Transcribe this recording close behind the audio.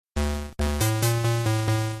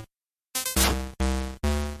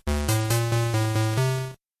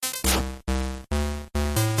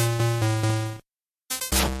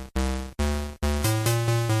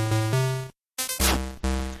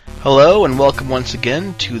Hello and welcome once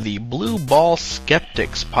again to the Blue Ball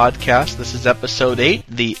Skeptics podcast. This is episode 8,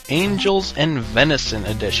 the Angels and Venison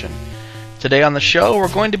edition. Today on the show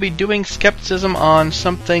we're going to be doing skepticism on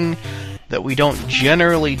something that we don't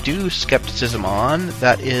generally do skepticism on.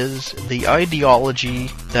 That is the ideology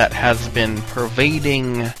that has been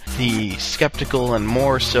pervading the skeptical and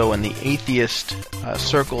more so in the atheist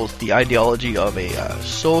circles, the ideology of a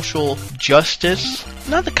social justice.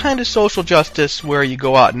 Not the kind of social justice where you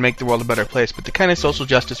go out and make the world a better place, but the kind of social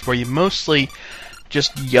justice where you mostly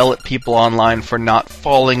just yell at people online for not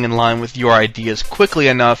falling in line with your ideas quickly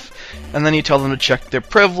enough, and then you tell them to check their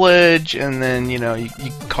privilege, and then, you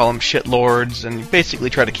call them shitlords, and you basically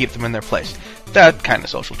try to keep them in their place. That kind of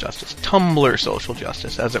social justice. Tumblr social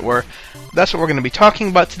justice, as it were. That's what we're going to be talking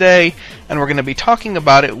about today, and we're going to be talking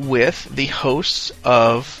about it with the hosts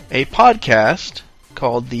of a podcast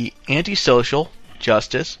called the Antisocial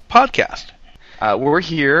Justice Podcast. We're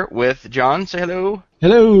here with John. Say hello.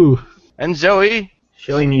 Hello. And Zoe.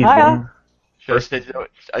 She only needs one. Should I say Zoe?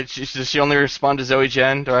 Does she only respond to Zoe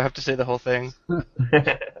Jen? Do I have to say the whole thing?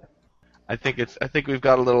 I think we've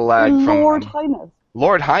got a little lag from Lord Highness.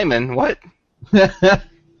 Lord Hyman. What? That's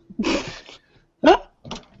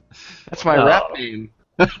my rap name.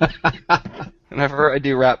 Whenever I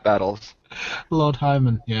do rap battles. Lord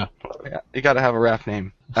Hyman. Yeah. You got to have a rap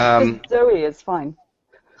name. Zoe is fine.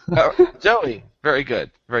 Zoe. Very good.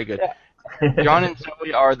 Very good. Yeah. John and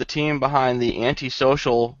Zoe are the team behind the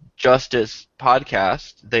Antisocial Justice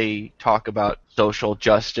Podcast. They talk about social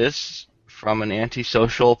justice from an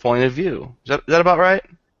antisocial point of view. Is that about right?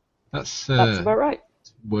 That's about right.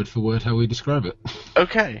 Word for word how we describe it.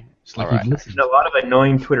 Okay. It's like All right. There's a lot of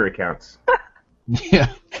annoying Twitter accounts.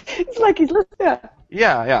 Yeah. It's like he's listening.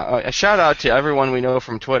 Yeah. A shout out to everyone we know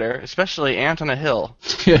from Twitter, especially Ant on a Hill.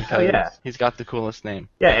 Yeah. Oh, yeah. He's got the coolest name.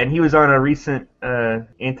 Yeah, and he was on a recent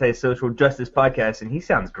anti-social justice podcast, and he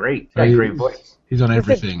sounds great. He's got a great voice. He's on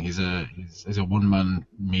everything. He's a one-man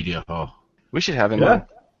media whore. We should have him Yeah. on.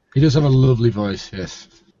 He does have a lovely voice, yes.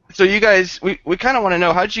 So you guys, we kind of want to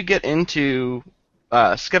know, how did you get into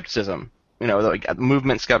skepticism? Like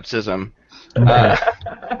movement skepticism.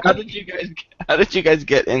 How did you guys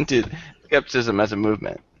get into skepticism as a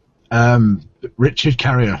movement? Richard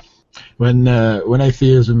Carrier. When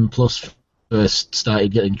Atheism Plus first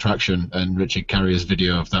started getting traction and Richard Carrier's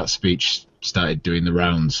video of that speech started doing the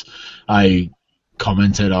rounds, I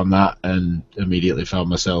commented on that and immediately found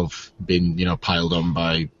myself being, piled on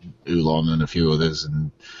by Ulon and a few others,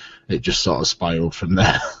 and it just sort of spiraled from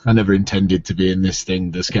there. I never intended to be in this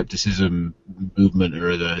thing, the skepticism movement,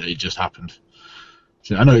 or it just happened.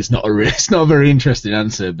 So I know it's not a very interesting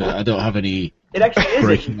answer, but I don't have any. It actually is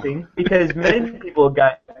interesting because many people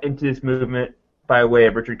got into this movement by way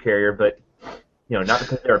of Richard Carrier, but not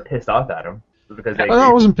because they were pissed off at him, but because they. I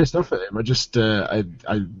wasn't pissed off at him. I just I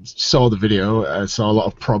saw the video. I saw a lot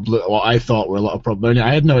of what I thought were a lot of problems.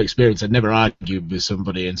 I had no experience. I'd never argued with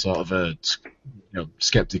somebody in sort of a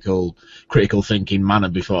skeptical, critical thinking manner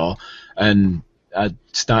before, and I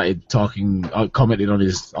started commenting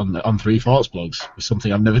on Three Thoughts blogs, was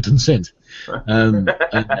something I've never done since. And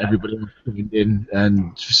everybody was coming in,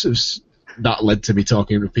 and that led to me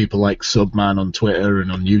talking to people like Subman on Twitter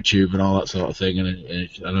and on YouTube and all that sort of thing, and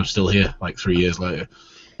I'm still here, like 3 years later.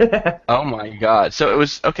 Oh my God! So it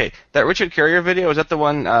was okay. That Richard Carrier video, was that the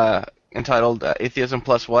one entitled "Atheism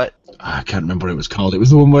Plus What"? I can't remember what it was called. It was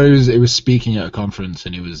the one where he was speaking at a conference,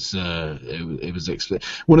 and one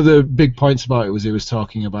of the big points about it was he was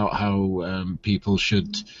talking about how people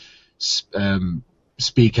should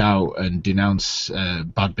speak out and denounce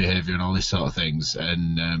bad behaviour and all these sort of things,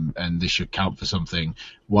 and they should count for something,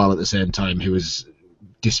 while at the same time he was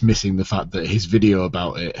dismissing the fact that his video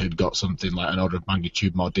about it had got something like an order of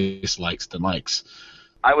magnitude more dislikes than likes.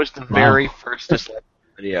 I was the very first dislike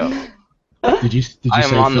video. Did you say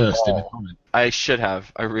first in the comment? I should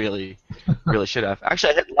have. I really should have.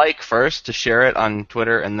 Actually, I hit like first to share it on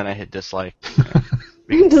Twitter, and then I hit dislike.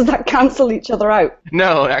 Does that cancel each other out?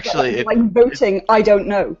 No, actually. It's like voting, I don't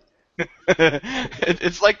know.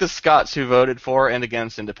 It's like the Scots who voted for and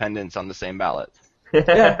against independence on the same ballot.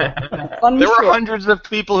 Yeah. There were hundreds of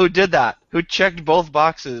people who did that, who checked both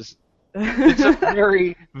boxes. It's a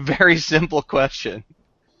very, very simple question.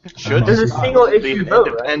 Should There's a single be issue an vote,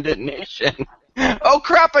 independent nation? Oh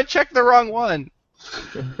crap! I checked the wrong one.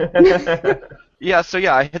 Yeah,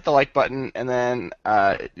 I hit the like button, and then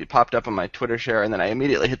it popped up on my Twitter share, and then I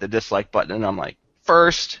immediately hit the dislike button, and I'm like,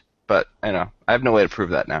 first, but I have no way to prove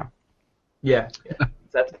that now. Yeah.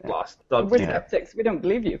 That's lost. We're skeptics. We don't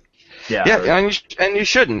believe you. Yeah. And you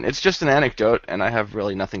shouldn't. It's just an anecdote, and I have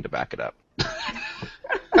really nothing to back it up.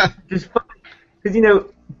 Just Because, you know,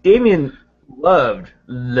 Damien loved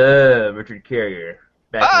Richard Carrier.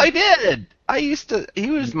 I did! He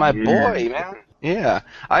was my boy, man. Yeah.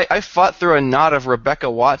 I fought through a knot of Rebecca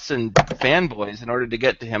Watson fanboys in order to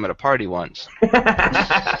get to him at a party once.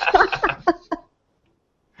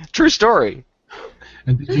 True story.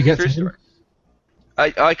 And did you get True to story. him?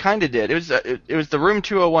 I kind of did. It was the Room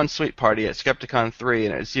 201 suite party at Skepticon 3,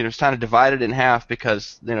 and it was kind of divided in half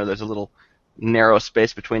because there's a little narrow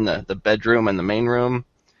space between the bedroom and the main room,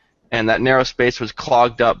 and that narrow space was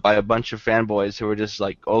clogged up by a bunch of fanboys who were just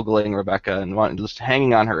like ogling Rebecca and just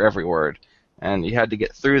hanging on her every word, and you had to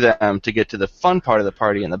get through them to get to the fun part of the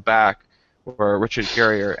party in the back where Richard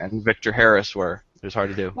Carrier and Victor Harris were. It was hard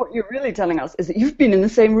to do. What you're really telling us is that you've been in the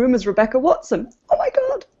same room as Rebecca Watson. Oh my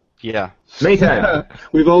God. Yeah. Many times.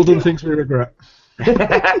 We've all done things we regret. You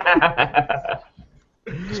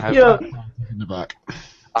know, In the back.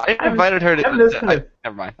 I invited her to. having those kind of-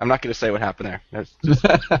 Never mind. I'm not going to say what happened there.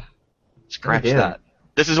 Scratch damn. that.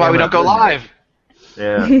 This is why Yeah, we don't go I'm not live.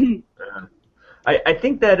 Yeah. I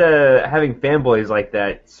think that having fanboys like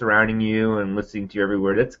that surrounding you and listening to your every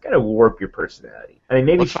word, that's got to warp your personality. I mean,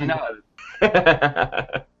 maybe Let's find out.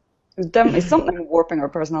 There's definitely something warping her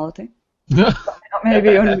personality. Not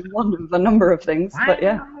maybe only one of a number of things, but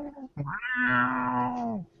yeah.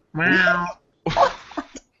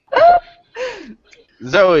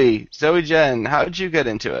 Zoe Jen, how did you get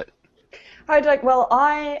into it? Hi, Jack. Well,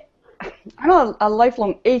 I'm a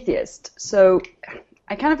lifelong atheist, so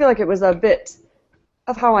I kind of feel like it was a bit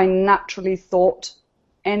of how I naturally thought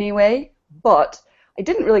anyway, but I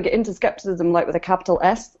didn't really get into skepticism like with a capital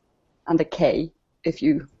S and a K, if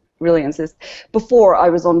you really insist, before I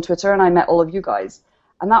was on Twitter and I met all of you guys.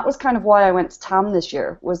 And that was kind of why I went to TAM this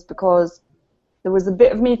year, was because there was a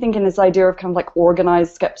bit of me thinking this idea of kind of like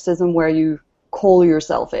organized skepticism where you call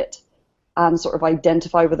yourself it and sort of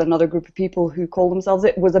identify with another group of people who call themselves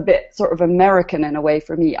it was a bit sort of American in a way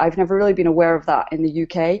for me. I've never really been aware of that in the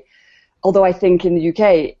UK, although I think in the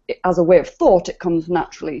UK, as a way of thought, it comes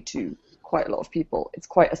naturally to quite a lot of people. It's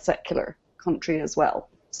quite a secular country as well,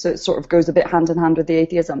 so it sort of goes a bit hand in hand with the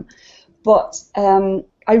atheism. But so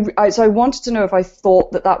I wanted to know if I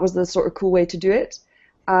thought that that was the sort of cool way to do it,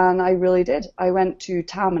 and I really did. I went to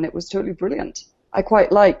TAM and it was totally brilliant. I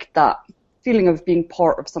quite like that feeling of being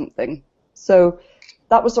part of something. So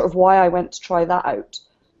that was sort of why I went to try that out.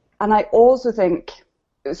 And I also think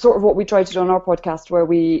sort of what we try to do on our podcast, where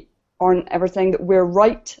we aren't ever saying that we're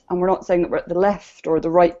right, and we're not saying that we're at the left or the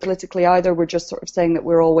right politically either. We're just sort of saying that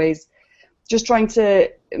we're always just trying to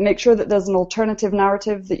make sure that there's an alternative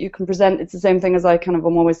narrative that you can present. It's the same thing as I kind of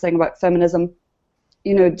am always saying about feminism.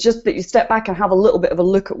 You know, just that you step back and have a little bit of a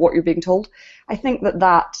look at what you're being told. I think that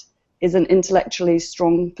that is an intellectually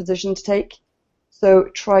strong position to take. So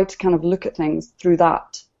try to kind of look at things through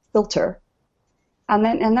that filter. And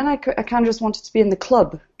then I kind of just wanted to be in the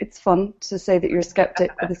club. It's fun to say that you're a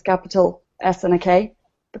skeptic with this capital S and a K,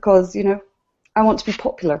 because, you know, I want to be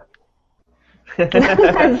popular.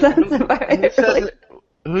 That's about it, really.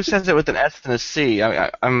 Who says it with an S and a C?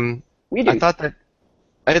 We do. I thought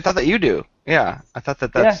that you do. Yeah, I thought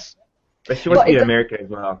that's. But she wants But to be it- American as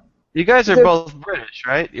well. You guys are So- both British,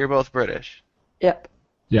 right? You're both British. Yep.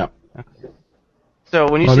 Yeah. So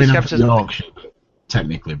when you Well, I see mean, I'm skepticism, Yorkshire, but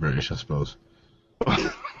technically British, I suppose.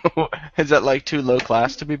 is that like too low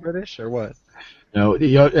class to be British, or what? No,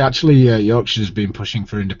 Yorkshire's been pushing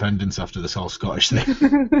for independence after this whole Scottish thing.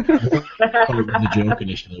 Probably been a joke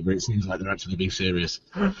initially, but it seems like they're actually being serious.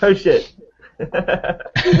 Oh, shit.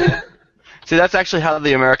 See, that's actually how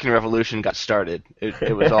the American Revolution got started.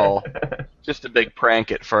 It was all just a big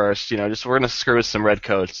prank at first, you know, just we're going to screw with some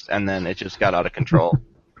redcoats, and then it just got out of control.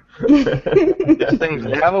 Things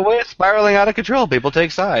have a way of spiraling out of control. People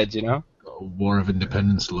take sides, you know? Got a War of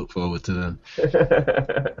Independence to look forward to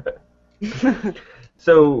then.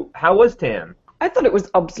 So, how was TAM? I thought it was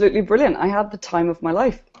absolutely brilliant. I had the time of my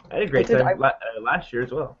life. I had a great I did. time last year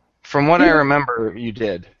as well. From what I remember, you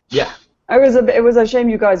did. Yeah. It was a shame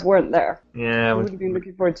you guys weren't there. Yeah. I would have been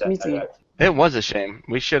looking forward to meeting you. It was a shame.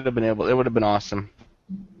 We should have been able. It would have been awesome.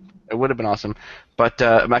 It would have been awesome. But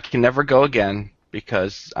I can never go again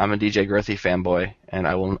because I'm a DJ Girthy fanboy, and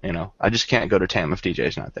I will. You know, I just can't go to TAM if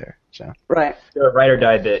DJ's not there. So. Right. You're a ride or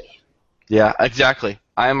die bitch. Yeah, exactly.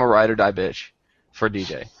 I am a ride or die bitch for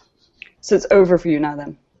DJ. So it's over for you now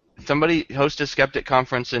then. If somebody hosts a skeptic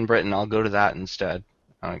conference in Britain, I'll go to that instead.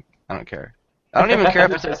 I don't care. I don't even care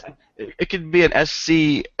if it says it could be an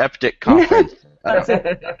SC Eptic conference.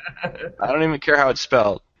 I don't even care how it's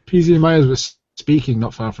spelled. PZ Myers was speaking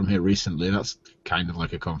not far from here recently. That's kind of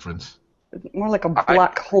like a conference. More like a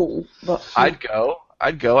black hole. But I'd go.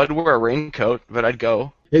 I'd go. I'd wear a raincoat, but I'd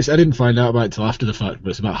go. I didn't find out about it till after the fact, but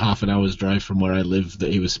it's about half an hour's drive from where I live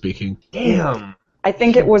that he was speaking. Damn. I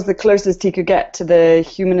think it was the closest he could get to the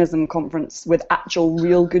humanism conference with actual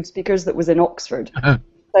real good speakers that was in Oxford.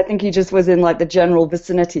 I think he just was in like the general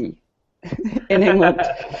vicinity in England,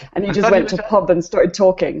 and he just went to a pub and started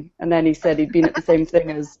talking, and then he said he'd been at the same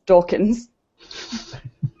thing as Dawkins.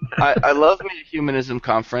 I love me a humanism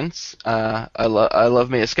conference. I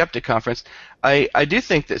love me a skeptic conference. I do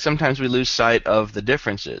think that sometimes we lose sight of the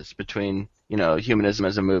differences between humanism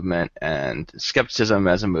as a movement and skepticism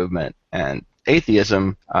as a movement and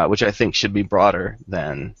atheism, which I think should be broader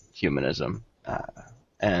than humanism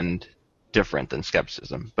and different than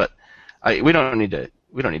skepticism. But we don't need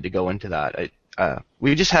to go into that.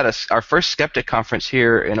 We just had our first skeptic conference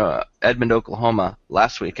here in Edmond, Oklahoma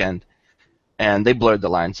last weekend, and they blurred the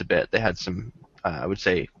lines a bit. They had some, I would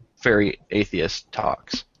say, very atheist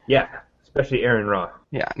talks. Yeah, especially Aaron Roth.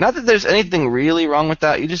 Yeah, not that there's anything really wrong with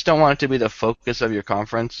that. You just don't want it to be the focus of your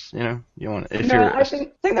conference. You want I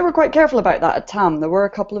think they were quite careful about that at TAM. There were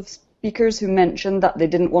a couple of speakers who mentioned that they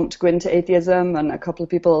didn't want to go into atheism, and a couple of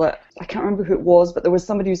people that I can't remember who it was, but there was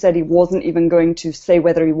somebody who said he wasn't even going to say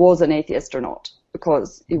whether he was an atheist or not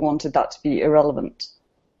because he wanted that to be irrelevant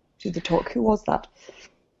to the talk. Who was that?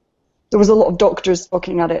 There was a lot of doctors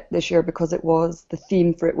talking at it this year because the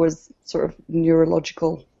theme for it was sort of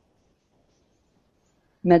neurological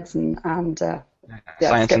medicine and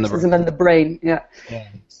skepticism in the brain. Yeah.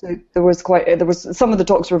 So there was some of the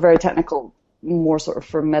talks were very technical, more sort of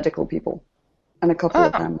for medical people, and a couple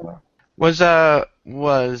of them were.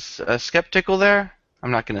 Was Skeptical there?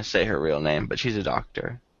 I'm not going to say her real name, but she's a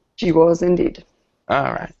doctor. She was indeed. All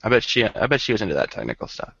right. I bet she was into that technical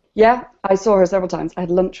stuff. Yeah, I saw her several times. I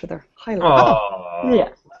had lunch with her. Highlight. Oh, yeah.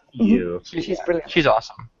 You. She's brilliant. She's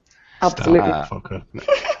awesome. Absolutely.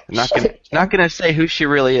 Not gonna say who she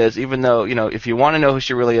really is, even though if you want to know who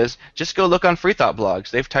she really is, just go look on Freethought blogs.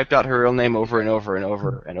 They've typed out her real name over and over and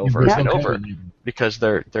over and over and over because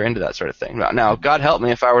they're into that sort of thing. Now, God help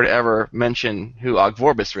me if I were to ever mention who Og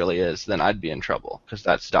Vorbis really is, then I'd be in trouble because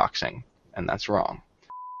that's doxing and that's wrong.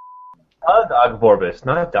 Hug Og Vorbis,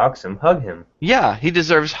 not dox him. Hug him. Yeah, he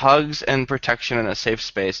deserves hugs and protection and a safe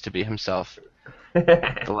space to be himself.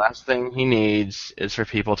 The last thing he needs is for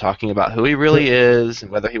people talking about who he really is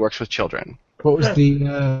and whether he works with children. What was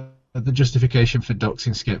the justification for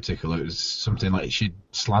doxing Skeptical? It was something like she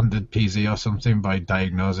slandered PZ or something by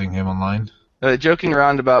diagnosing him online. Joking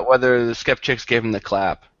around about whether the Skeptics gave him the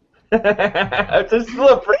clap. It's still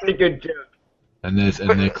a pretty good joke. And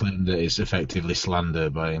they claim that it's effectively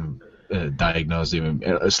slander by him diagnosing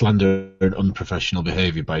him, slander and unprofessional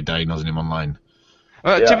behaviour by diagnosing him online.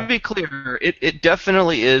 To be clear, it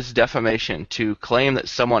definitely is defamation to claim that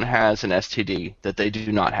someone has an STD that they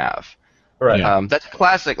do not have. Right. Yeah. That's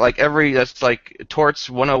classic. That's like Torts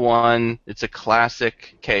 101. It's a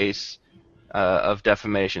classic case of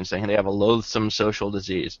defamation, saying they have a loathsome social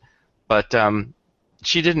disease. But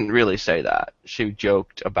she didn't really say that. She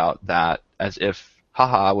joked about that as if,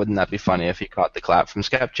 haha, wouldn't that be funny if he caught the clap from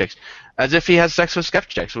Skeptics? As if he has sex with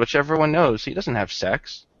Skeptics, which everyone knows he doesn't have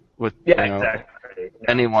sex with exactly.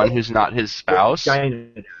 anyone who's not his spouse. Yeah.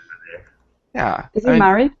 Is he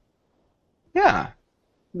married? Yeah.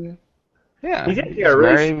 Yeah. He's actually a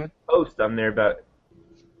really post on there about,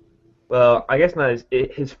 well, I guess not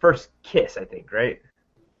his first kiss, I think, right?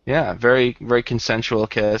 Yeah, very, very consensual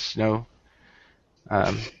kiss.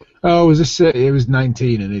 Was this? It was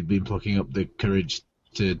 19, and he'd been plucking up the courage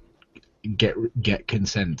to get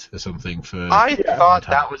consent or something for. I thought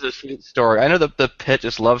that was a sweet story. I know the pit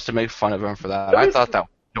just loves to make fun of him for that. I thought that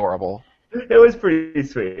was adorable. It was pretty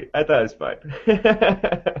sweet. I thought it was fun.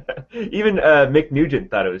 Even Mick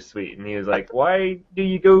Nugent thought it was sweet, and he was like, "Why do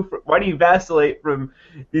you vacillate from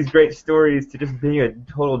these great stories to just being a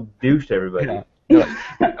total douche to everybody?" Yeah.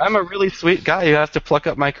 I'm a really sweet guy who has to pluck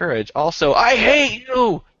up my courage. Also, I hate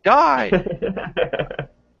you. Die.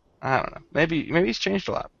 I don't know. Maybe he's changed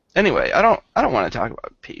a lot. Anyway, I don't want to talk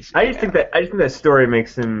about peace. I just think that story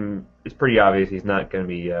makes him. It's pretty obvious he's not going to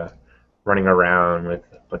be running around with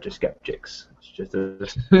a bunch of skeptics. It's just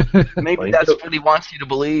maybe that's what he wants you to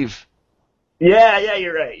believe. Yeah,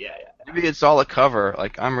 you're right. Yeah. Maybe it's all a cover.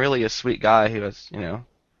 Like, I'm really a sweet guy who has, the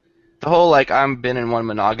whole I've been in one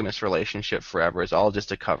monogamous relationship forever is all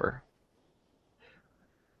just a cover.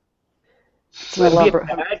 It's a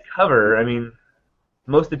bad cover. I mean,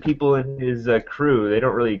 most of the people in his crew, they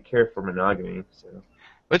don't really care for monogamy. So.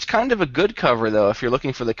 It's kind of a good cover, though, if you're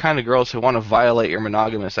looking for the kind of girls who want to violate your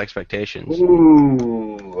monogamous expectations.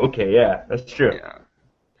 Ooh, okay, yeah, that's true.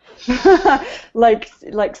 Yeah.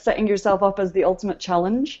 like setting yourself up as the ultimate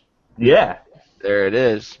challenge. Yeah. There it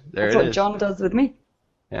is. That's what John does with me.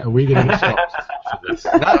 Yeah. Are we going to be stopped for this?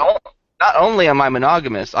 Not only am I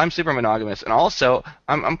monogamous, I'm super monogamous, and also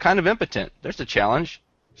I'm kind of impotent. There's a challenge.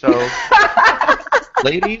 So,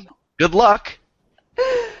 ladies, good luck.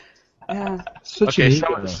 Yeah. Such Okay,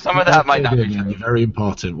 an some of that might not be true. You're very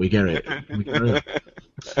important. We get it.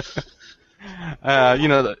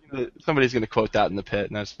 Somebody's going to quote that in the pit,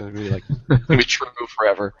 and that's going to be like going to be true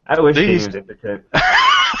forever. I wish he These- was impotent.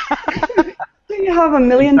 Do you have 1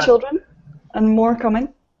 million children and more coming?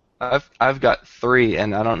 I've got 3,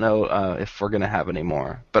 and I don't know if we're going to have any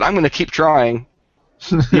more, but I'm going to keep trying.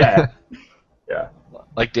 Yeah. Yeah.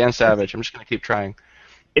 Like Dan Savage, I'm just going to keep trying.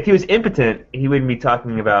 If he was impotent, he wouldn't be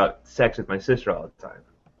talking about sex with my sister all the time.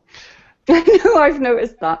 I know, I've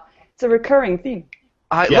noticed that. It's a recurring theme.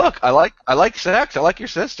 Look, I like sex. I like your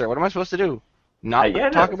sister. What am I supposed to do? Not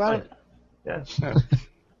talk about it? Yeah. Yeah.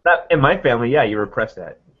 That, in my family, yeah, you repress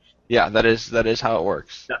that. Yeah, that is how it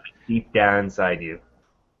works. Something deep down inside you.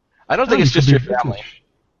 I don't think it's just your family.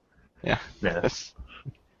 Yeah. No. That's-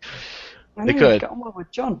 I They know, could. Get on well with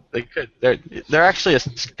John. They could. They're actually a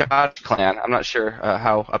Scotch clan. I'm not sure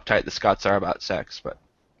how uptight the Scots are about sex, but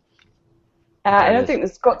I it don't is. think the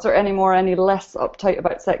Scots are any less uptight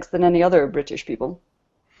about sex than any other British people.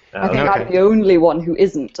 I think okay. I'm the only one who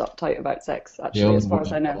isn't uptight about sex, The actually, only as far one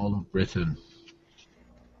as I in know. all of Britain.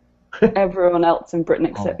 Everyone else in Britain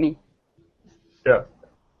except me. Yeah.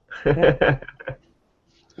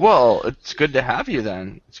 well, it's good to have you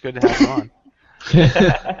then. It's good to have you on.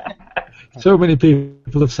 So many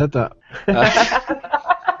people have said that.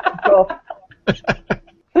 Well,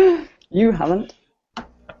 you haven't.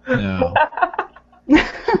 No.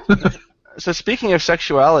 So speaking of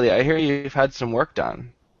sexuality, I hear you've had some work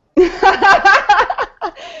done.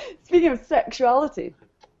 Speaking of sexuality,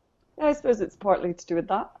 yeah, I suppose it's partly to do with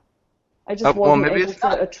that. I just well, wasn't maybe able it's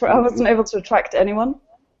not. I wasn't able to attract anyone.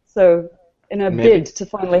 So, in a Maybe. bid to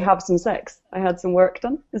finally have some sex, I had some work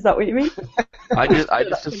done. Is that what you mean? I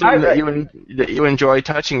just assume that you enjoy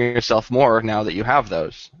touching yourself more now that you have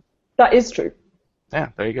those. That is true. Yeah,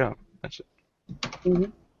 there you go. That's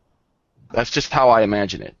Mhm. That's just how I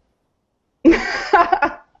imagine it.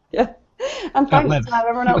 Yeah. And thanks to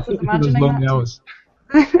everyone else is imagining long that. hours.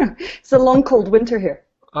 It's a long, cold winter here.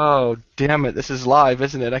 Oh, damn it. This is live,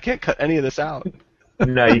 isn't it? I can't cut any of this out.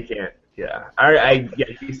 No, you can't. Yeah. Yeah,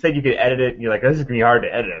 you said you could edit it, and you're like, this is going to be hard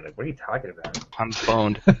to edit. I'm like, what are you talking about? I'm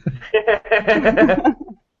phoned.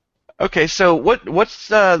 Okay, so what's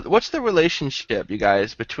the relationship, you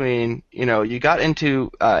guys, between, you got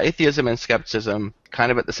into atheism and skepticism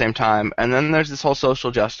kind of at the same time, and then there's this whole social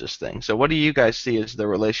justice thing. So what do you guys see as the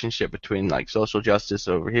relationship between, like, social justice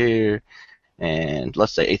over here and,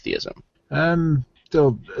 let's say, atheism?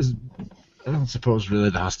 Still, I don't suppose really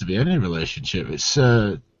there has to be any relationship. It's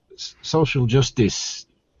social justice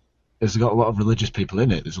has got a lot of religious people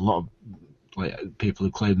in it. There's a lot of people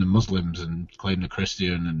who claim they're Muslims and claim they're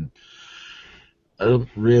Christian, and I don't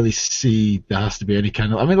really see there has to be any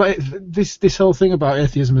kind of. I mean, this whole thing about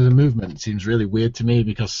atheism as a movement seems really weird to me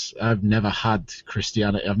because I've never had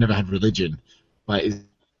Christianity. I've never had religion.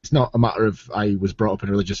 It's not a matter of I was brought up in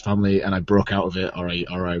a religious family and I broke out of it, or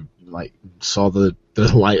I saw the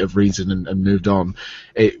light of reason and moved on.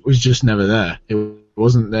 It was just never there. It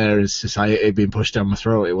wasn't there as society being pushed down my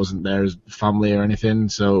throat. It wasn't there as family or anything.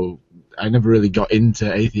 So I never really got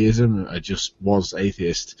into atheism. I just was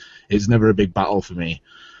atheist. It's never a big battle for me.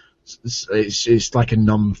 It's like a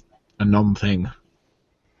numb thing.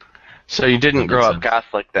 So you didn't That grow makes up sense.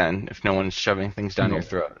 Catholic then, if no one's shoving things down No. your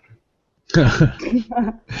throat.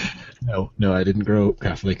 No, I didn't grow up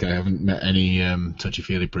Catholic. I haven't met any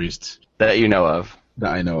touchy-feely priests That you know of.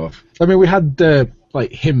 that I know of. I mean, we had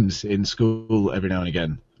hymns in school every now and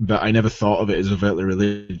again, but I never thought of it as overtly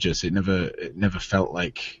religious. It never felt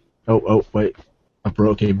like, oh wait, I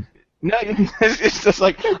broke him. No, it's just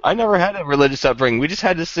like, I never had a religious upbringing. We just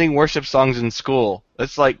had to sing worship songs in school.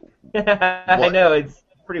 It's like, I know, it's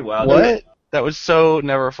pretty wild. what? That was so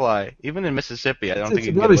never fly. Even in Mississippi, I don't think To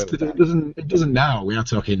you be can get away honest, with that. it doesn't now. We are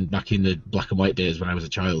talking back in the black and white days when I was a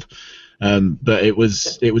child. But it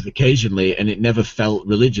was occasionally, and it never felt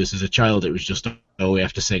religious as a child. It was just, oh, we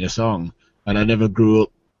have to sing a song. And I never grew up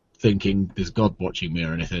thinking there's God watching me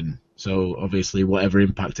or anything. So obviously, whatever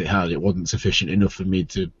impact it had, it wasn't sufficient enough for me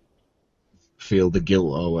to feel the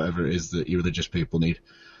guilt or whatever it is that you religious people need.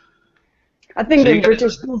 I think So you in guys-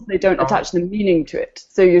 British schools they don't attach the meaning to it.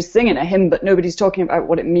 So you're singing a hymn, but nobody's talking about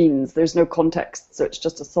what it means. There's no context, so it's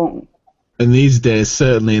just a song. And these days,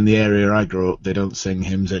 certainly in the area I grew up, they don't sing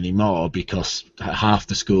hymns anymore because half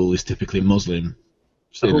the school is typically Muslim.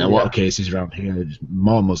 So in a lot of cases around here, it's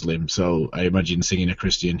more Muslim. So I imagine singing a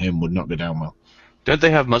Christian hymn would not go down well. Don't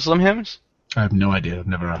they have Muslim hymns? I have no idea. I've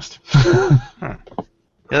never asked. Huh.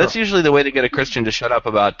 Yeah, that's usually the way to get a Christian to shut up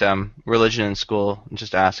about religion in school and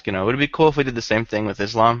just ask, would it be cool if we did the same thing with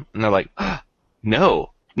Islam? And they're like,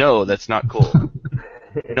 no, that's not cool.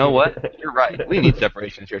 You know what? You're right. We need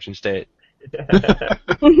separation of church and state.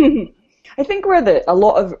 I think where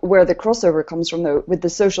the crossover comes from, though, with the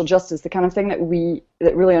social justice, the kind of thing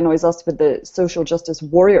that really annoys us with the social justice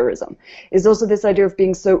warriorism, is also this idea of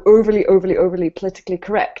being so overly politically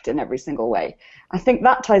correct in every single way. I think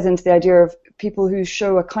that ties into the idea of people who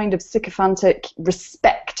show a kind of sycophantic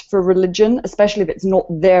respect for religion, especially if it's not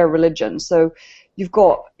their religion. So you've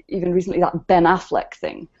got, even recently, that Ben Affleck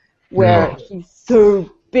thing, where he's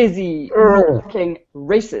so busy not looking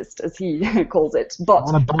racist, as he calls it, but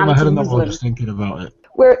I want to bang my head on the wall just thinking about it.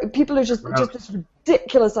 Where people are just this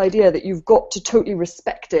ridiculous idea that you've got to totally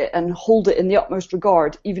respect it and hold it in the utmost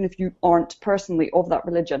regard, even if you aren't personally of that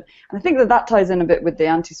religion. And I think that ties in a bit with the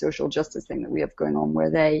anti-social justice thing that we have going on,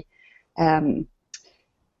 where they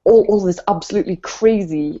all this absolutely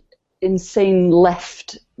crazy, insane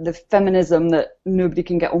left, the feminism that nobody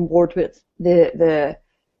can get on board with, the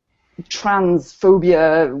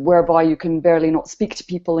transphobia, whereby you can barely not speak to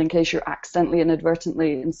people in case you're accidentally,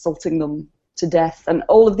 inadvertently insulting them to death, and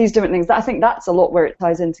all of these different things. I think that's a lot where it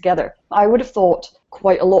ties in together. I would have thought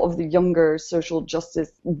quite a lot of the younger social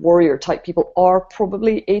justice warrior type people are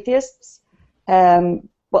probably atheists,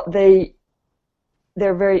 but they're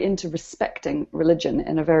very into respecting religion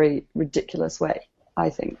in a very ridiculous way, I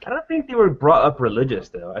think. I don't think they were brought up religious,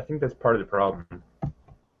 though. I think that's part of the problem.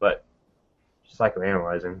 But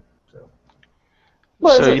psychoanalyzing.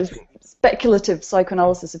 Well, it's speculative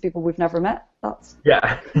psychoanalysis of people we've never met. That's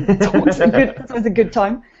always a good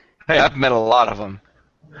time. Hey, I've met a lot of them.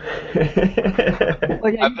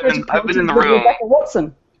 Well, yeah, I've been in the room. Rebecca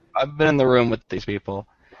Watson. I've been in the room with these people,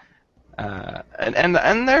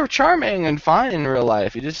 and they're charming and fine in real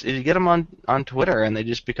life. You get them on Twitter, and they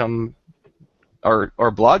just become, or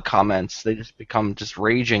blog comments, they just become just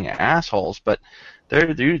raging assholes. But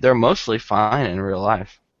they're mostly fine in real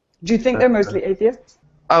life. Do you think they're mostly atheists?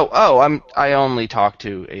 I only talk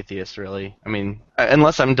to atheists, really. I mean,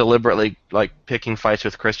 unless I'm deliberately picking fights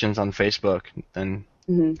with Christians on Facebook, then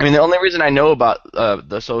I mean, the only reason I know about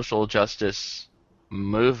the social justice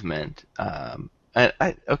movement,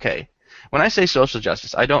 okay, when I say social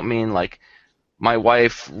justice, I don't mean like my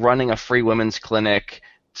wife running a free women's clinic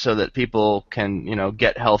so that people can,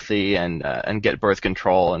 get healthy and get birth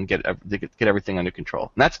control and get everything under control.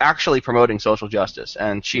 And that's actually promoting social justice,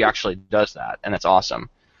 and she actually does that, and it's awesome.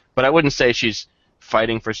 But I wouldn't say she's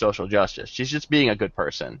fighting for social justice. She's just being a good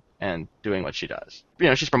person and doing what she does.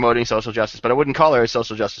 She's promoting social justice, but I wouldn't call her a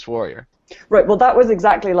social justice warrior. Right. Well, that was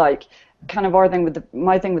exactly like kind of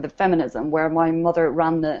my thing with the feminism, where my mother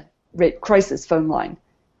ran the rape crisis phone line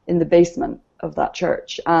in the basement of that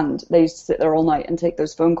church, and they used to sit there all night and take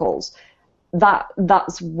those phone calls.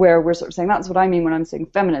 That's where we're sort of saying, that's what I mean when I'm saying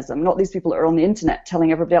feminism, not these people that are on the internet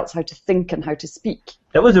telling everybody else how to think and how to speak.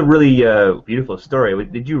 That was a really beautiful story.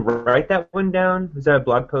 Did you write that one down? Was that a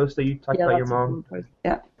blog post that you talked about your mom?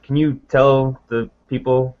 Yeah. Can you tell the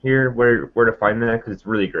people here where to find that? Because it's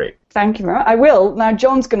really great. Thank you, Mara. I will. Now,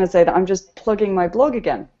 John's going to say that I'm just plugging my blog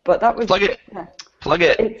again, but that was... Plug it. Yeah. Plug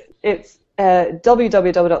it. It's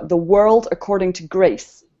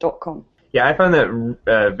www.theworldacordingtograce.com. Yeah, I found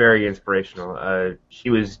that very inspirational. She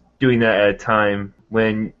was doing that at a time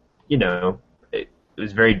when, it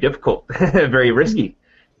was very difficult, very risky.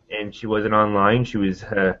 And she wasn't online. She was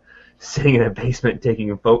sitting in a basement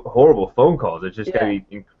taking horrible phone calls. It's just going to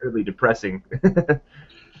be incredibly depressing.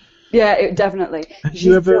 Yeah, definitely.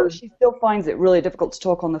 She still finds it really difficult to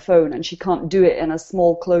talk on the phone, and she can't do it in a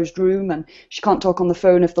small closed room, and she can't talk on the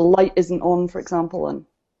phone if the light isn't on, for example, and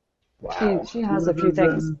wow. She has a few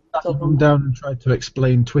things. Come down and tried to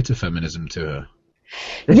explain Twitter feminism to her.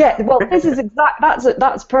 Yeah, well, this is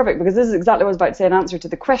that's perfect, because this is exactly what I was about to say in answer to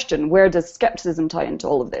the question, where does skepticism tie into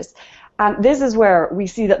all of this? And this is where we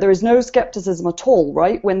see that there is no skepticism at all,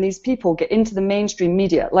 right? When these people get into the mainstream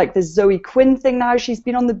media, like this Zoe Quinn thing now, she's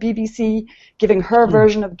been on the BBC giving her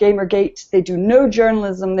version of Gamergate. They do no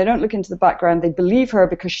journalism. They don't look into the background. They believe her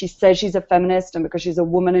because she says she's a feminist and because she's a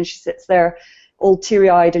woman, and she sits there all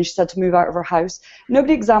teary-eyed and she said to move out of her house.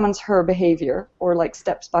 Nobody examines her behavior or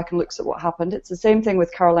steps back and looks at what happened. It's the same thing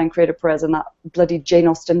with Caroline Credo-Perez and that bloody Jane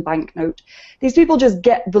Austen banknote. These people just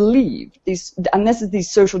get believed. And this is these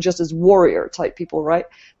social justice warrior type people, right?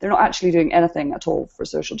 They're not actually doing anything at all for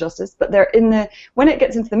social justice, but when it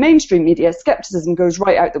gets into the mainstream media, skepticism goes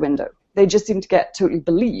right out the window. They just seem to get totally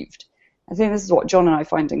believed. I think this is what John and I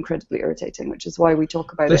find incredibly irritating, which is why we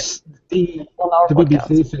talk about it the on our podcast.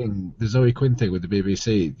 BBC thing, the Zoe Quinn thing with the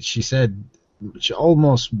BBC. She said, she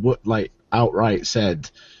almost outright said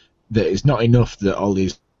that it's not enough that all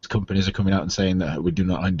these companies are coming out and saying that we do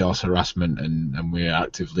not endorse harassment and we're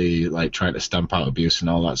actively trying to stamp out abuse and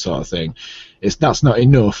all that sort of thing. That's not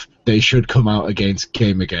enough. They should come out against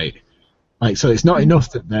Gamergate. So it's not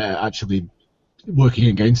enough that they're actually working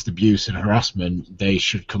against abuse and harassment. They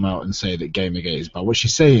should come out and say that Gamergate is bad. What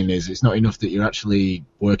she's saying is it's not enough that you're actually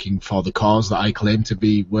working for the cause that I claim to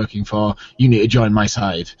be working for. You need to join my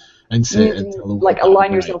side and say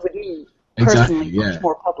align yourself with me personally, much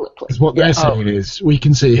more publicly. Because what they're saying is we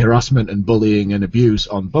can see harassment and bullying and abuse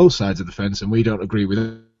on both sides of the fence, and we don't agree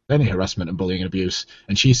with any harassment and bullying and abuse.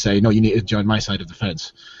 And she's saying, no, you need to join my side of the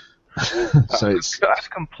fence. So I've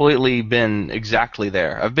completely been exactly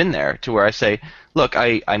there. I've been there to where I say, look,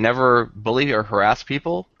 I never bully or harass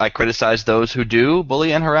people. I criticize those who do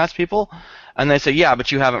bully and harass people, and they say, yeah,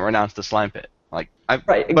 but you haven't renounced the slime pit.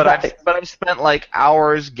 Exactly. But I've spent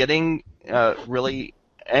hours getting really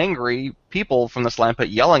angry people from the slime pit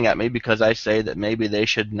yelling at me because I say that maybe they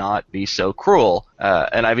should not be so cruel.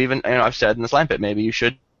 And I've even I've said in the slime pit, maybe you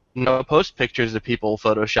should post pictures of people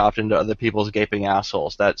photoshopped into other people's gaping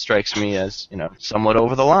assholes. That strikes me as, somewhat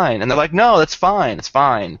over the line. And they're like, no, that's fine. It's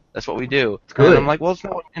fine. That's what we do. And I'm like, well, it's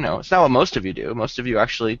not, it's not what most of you do. Most of you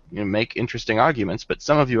actually make interesting arguments, but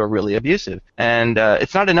some of you are really abusive. And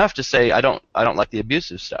it's not enough to say I don't like the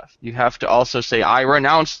abusive stuff. You have to also say I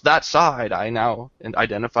renounce that side. I now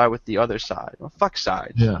identify with the other side. Well, fuck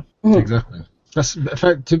sides. Yeah, exactly. That's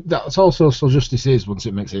effective. That's also social justice is once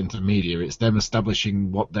it makes it into the media. It's them establishing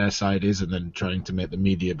what their side is and then trying to make the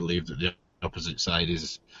media believe that the opposite side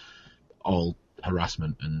is all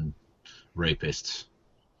harassment and rapists.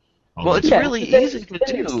 Well, it's really easy to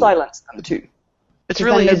do. Silence them too. It's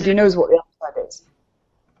really easy. Nobody knows what the other side is.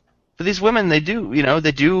 For these women, they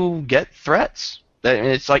do get threats.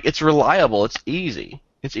 It's reliable. It's easy.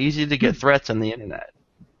 It's easy to get threats on the internet.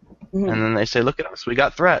 Mm-hmm. And then they say, look at us, we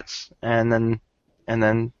got threats. And then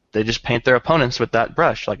they just paint their opponents with that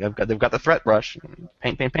brush. They've got the threat brush.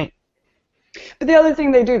 Paint. But the other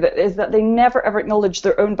thing they do is that they never ever acknowledge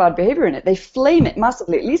their own bad behavior in it. They flame it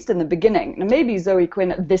massively, at least in the beginning. Now, maybe Zoe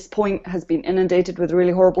Quinn at this point has been inundated with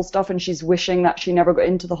really horrible stuff and she's wishing that she never got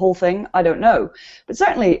into the whole thing. I don't know. But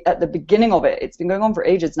certainly at the beginning of it, it's been going on for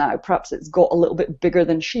ages now. Perhaps it's got a little bit bigger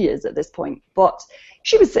than she is at this point. But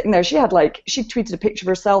she was sitting there, she tweeted a picture of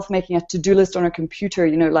herself making a to-do list on her computer,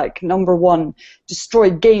 number 1, destroy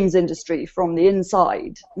games industry from the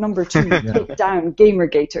inside. Number 2, take down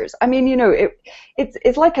Gamergaters. I mean,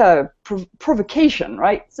 it's like a provocation,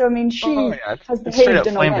 right? So, I mean, she has behaved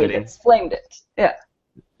in a way that's flamed it. Yeah.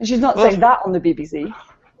 And she's not saying that on the BBC.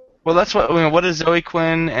 Well, that's what does Zoe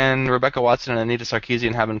Quinn and Rebecca Watson and Anita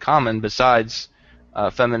Sarkeesian have in common besides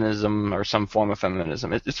feminism or some form of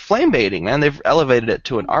feminism? It's flame baiting, man. They've elevated it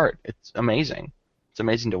to an art. It's amazing. It's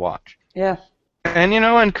amazing to watch. Yeah. And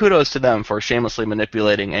and kudos to them for shamelessly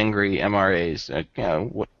manipulating angry MRAs.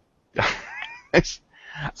 What? I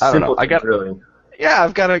don't know.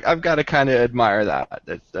 I've got to kind of admire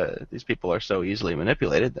that these people are so easily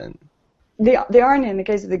manipulated. Then. The irony in the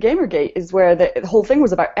case of the Gamergate is where the whole thing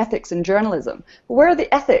was about ethics in journalism. But where are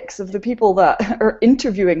the ethics of the people that are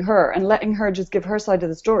interviewing her and letting her just give her side of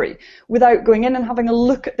the story without going in and having a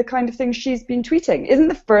look at the kind of things she's been tweeting? Isn't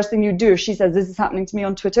the first thing you do if she says this is happening to me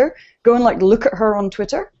on Twitter, go and look at her on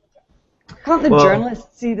Twitter? Can't the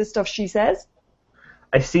journalists see the stuff she says?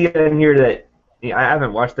 I see in here that I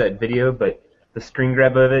haven't watched that video, but the screen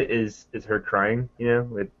grab of it is her crying,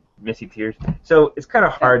 with messy tears. So it's kind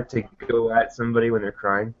of hard to go at somebody when they're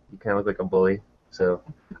crying. You kind of look like a bully. So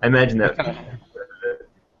I imagine that.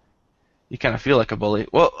 You kind of feel like a bully.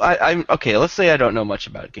 Well, I'm okay. Let's say I don't know much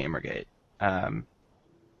about Gamergate.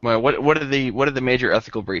 What are the major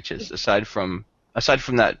ethical breaches aside from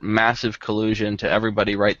that massive collusion to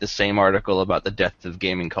everybody write the same article about the death of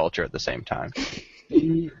gaming culture at the same time?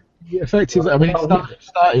 Effectively, I mean, it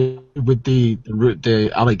started with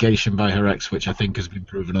the allegation by her ex, which I think has been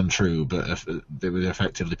proven untrue, but there were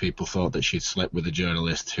effectively people thought that she'd slept with a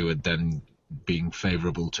journalist who had then been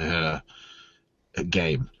favourable to her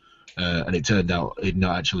game. And it turned out he'd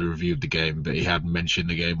not actually reviewed the game, but he had mentioned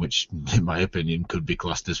the game, which, in my opinion, could be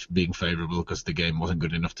classed as being favourable because the game wasn't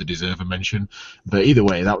good enough to deserve a mention. But either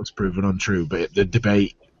way, that was proven untrue. But the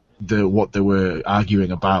debate, what they were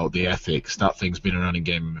arguing about, the ethics, that thing's been around in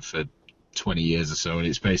gaming for 20 years or so, and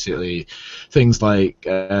it's basically things like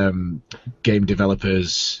game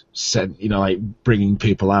developers bringing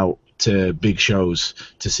people out to big shows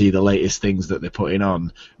to see the latest things that they're putting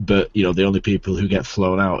on, but the only people who get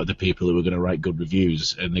flown out are the people who are going to write good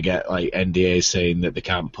reviews, and they get like NDAs saying that they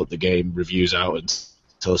can't put the game reviews out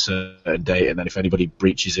until a certain date, and then if anybody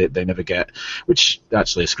breaches it, they never get. Which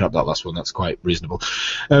actually, scrap that last one. That's quite reasonable.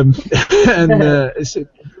 It's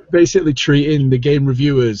basically treating the game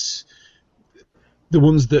reviewers, the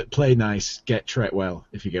ones that play nice, get treated well,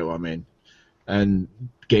 if you get what I mean. And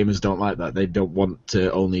gamers don't like that. They don't want to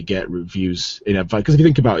only get reviews in advance. Because if you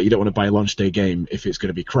think about it, you don't want to buy a launch day game if it's going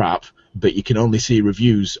to be crap, but you can only see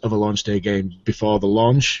reviews of a launch day game before the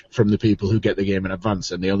launch from the people who get the game in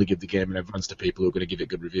advance, and they only give the game in advance to people who are going to give it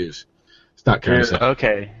good reviews. It's that kind of stuff.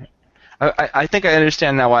 Okay. I think I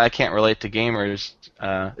understand now why I can't relate to gamers.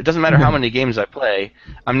 It doesn't matter how many games I play.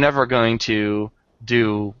 I'm never going to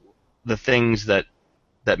do the things that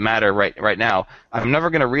matter right now. I'm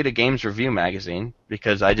never going to read a games review magazine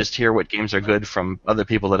because I just hear what games are good from other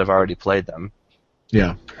people that have already played them.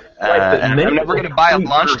 Yeah. And I'm never going to buy a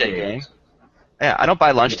launch day game. Yeah, I don't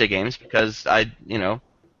buy launch day games because that's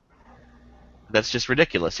just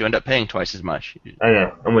ridiculous. You end up paying twice as much. I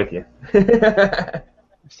know. I'm with you.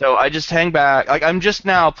 So I just hang back. Like, I'm just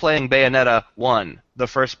now playing Bayonetta 1, the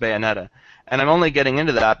first Bayonetta, and I'm only getting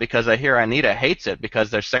into that because I hear Anita hates it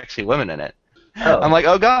because there's sexy women in it. Oh. I'm like,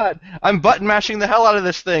 oh god, I'm button mashing the hell out of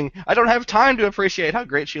this thing. I don't have time to appreciate how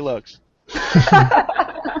great she looks. She's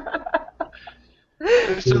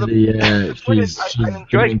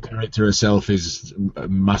giving credit to herself is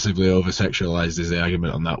massively over-sexualized is the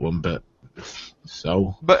argument on that one, but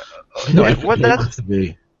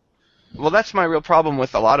well, that's my real problem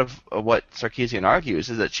with a lot of what Sarkeesian argues,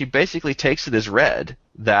 is that she basically takes it as read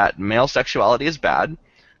that male sexuality is bad,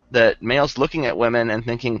 that males looking at women and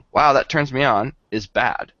thinking, wow, that turns me on, is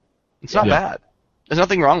bad. It's not bad. There's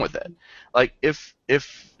nothing wrong with it. Like, if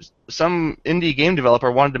some indie game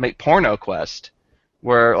developer wanted to make Porno Quest,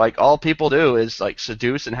 where, like, all people do is, like,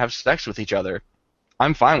 seduce and have sex with each other,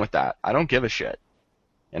 I'm fine with that. I don't give a shit.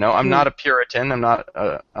 I'm not a Puritan. I'm not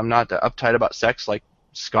uptight about sex like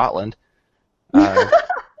Scotland.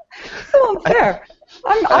 So unfair.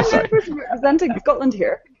 I'm representing Scotland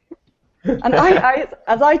here. And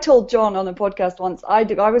as I told John on a podcast once, I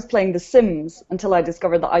was playing The Sims until I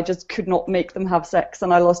discovered that I just could not make them have sex,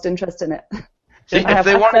 and I lost interest in it. See, if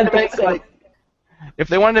they wanted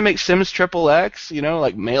to make Sims XXX,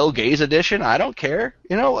 like male gaze edition, I don't care.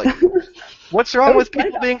 Like, what's wrong with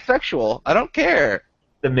people being sexual? I don't care.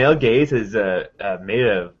 The male gaze is made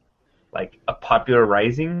of like a popular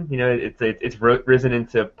rising. It's risen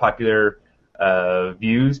into popular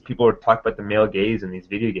views. People are talking about the male gaze in these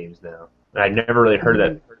video games now. And I'd never really heard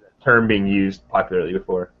that term being used popularly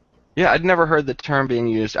before. Yeah, I'd never heard the term being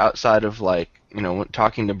used outside of, like,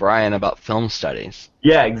 talking to Brian about film studies.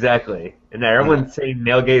 Yeah, exactly. And everyone's saying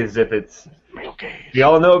male gaze as if it's... Male gaze. We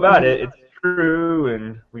all know about it. It's true,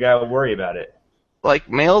 and we gotta worry about it. Like,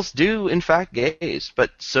 males do, in fact, gaze,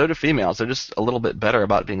 but so do females. They're just a little bit better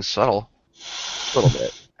about being subtle. A little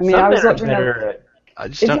bit. I mean, I was watching I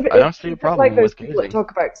don't see a problem like those with people gazing. that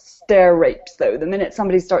talk about stare rapes, though. The minute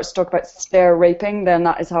somebody starts to talk about stare raping, then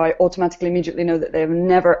that is how I automatically immediately know that they have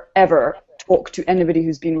never, ever talked to anybody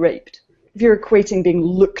who's been raped. If you're equating being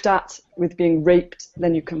looked at with being raped,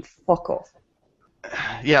 then you can fuck off.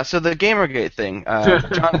 Yeah, so the Gamergate thing,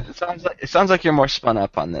 John, it sounds like you're more spun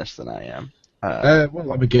up on this than I am.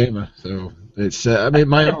 Well, I'm a gamer, so it's.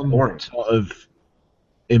 My own sort of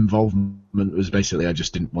involvement was basically I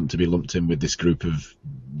just didn't want to be lumped in with this group of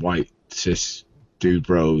white cis dude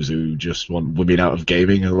bros who just want women out of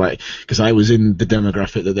gaming, and because I was in the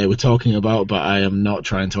demographic that they were talking about, but I am not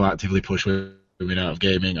trying to actively push women out of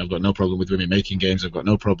gaming. I've got no problem with women making games. I've got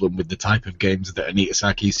no problem with the type of games that Anita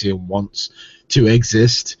Sarkeesian wants to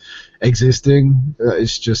existing.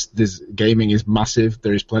 It's just gaming is massive.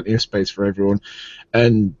 There is plenty of space for everyone,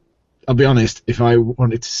 and I'll be honest, if I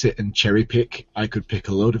wanted to sit and cherry pick, I could pick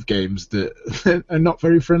a load of games that are not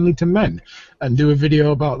very friendly to men and do a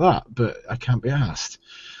video about that, but I can't be asked.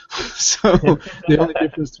 So the only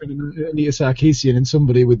difference between Anita Sarkeesian and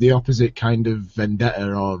somebody with the opposite kind of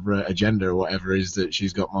vendetta or agenda or whatever is that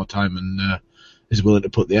she's got more time and is willing to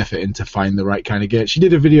put the effort in to find the right kind of game. She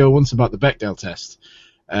did a video once about the Bechdel test,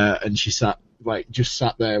 and she sat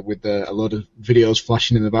there with a load of videos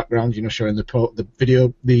flashing in the background, showing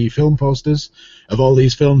the film posters of all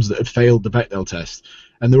these films that had failed the Bechdel test.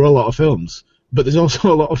 And there were a lot of films, but there's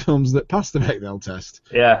also a lot of films that passed the Bechdel test.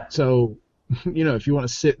 Yeah. So, if you want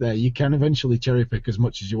to sit there, you can eventually cherry pick as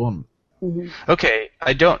much as you want. Mm-hmm. Okay,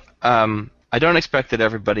 I don't expect that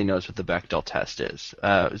everybody knows what the Bechdel test is.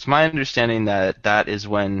 It's my understanding that is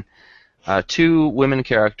when two women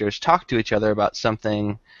characters talk to each other about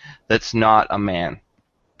something that's not a man,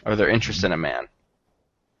 or they're interested in a man.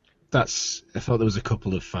 I thought there was a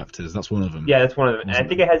couple of factors. That's one of them. Yeah, that's one of them. And I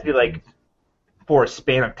think it has to be like for a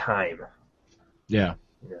span of time. Yeah.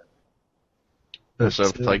 Yeah. But,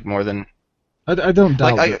 So like more than I don't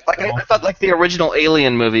doubt. I thought like the original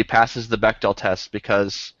Alien movie passes the Bechdel test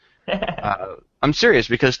because I'm serious,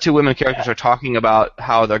 because two women characters are talking about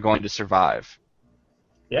how they're going to survive.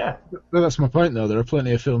 Yeah. Well, that's my point, though. There are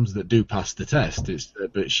plenty of films that do pass the test,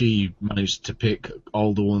 but she managed to pick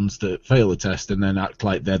all the ones that fail the test and then act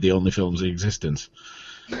like they're the only films in existence.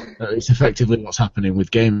 It's effectively what's happening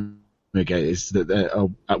with Gamergate, is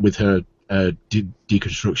that with her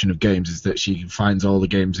deconstruction of games, is that she finds all the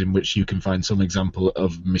games in which you can find some example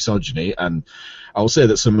of misogyny, and I'll say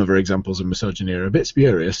that some of her examples of misogyny are a bit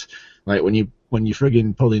spurious. Like when you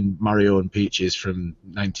friggin' pulling Mario and Peaches from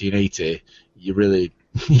 1980,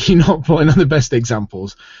 you're not putting on the best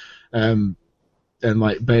examples. And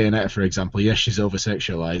like Bayonetta, for example, yes, she's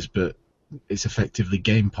over-sexualized, but it's effectively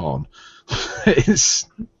game porn.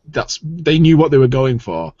 They knew what they were going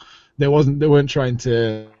for. They weren't trying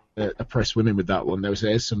to oppress women with that one. They was,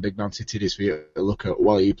 there's some big Nancy titties for you to look at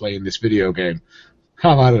while you're playing this video game.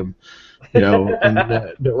 Have at 'em.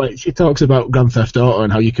 And like she talks about Grand Theft Auto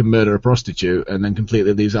and how you can murder a prostitute, and then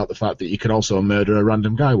completely leaves out the fact that you can also murder a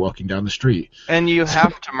random guy walking down the street. And you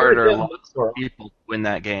have to murder a lot of people to win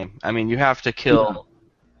that game. I mean, you have to kill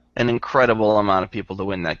an incredible amount of people to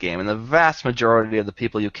win that game, and the vast majority of the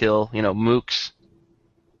people you kill, mooks,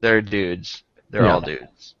 they're dudes. They're all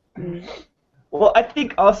dudes. Well, I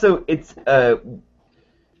think also it's the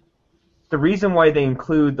reason why they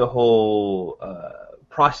include the whole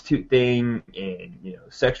prostitute thing and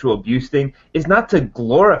sexual abuse thing is not to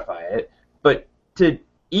glorify it, but to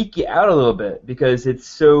eke you out a little bit, because it's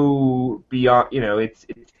so beyond. It's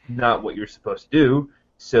not what you're supposed to do.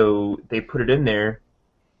 So they put it in there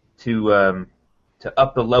to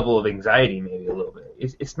up the level of anxiety maybe a little bit.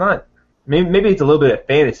 It's not. Maybe it's a little bit of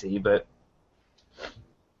fantasy, but.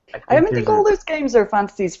 I don't think all those games are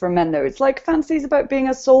fantasies for men, though. It's like fantasies about being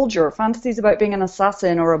a soldier, fantasies about being an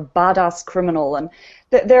assassin or a badass criminal, and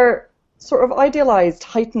they're sort of idealized,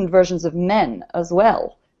 heightened versions of men as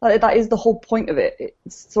well. That is the whole point of it.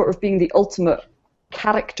 It's sort of being the ultimate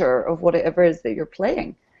character of whatever it is that you're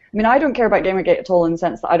playing. I mean, I don't care about Gamergate at all in the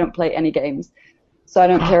sense that I don't play any games, so I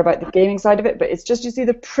don't care about the gaming side of it, but it's just you see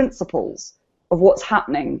the principles of what's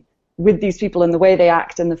happening with these people and the way they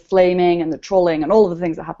act and the flaming and the trolling and all of the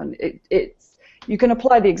things that happen. You can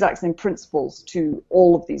apply the exact same principles to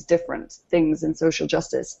all of these different things in social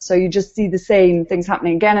justice. So you just see the same things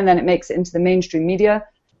happening again, and then it makes it into the mainstream media.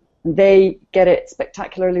 They get it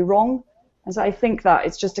spectacularly wrong. And so I think that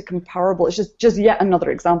it's just a comparable, it's just yet another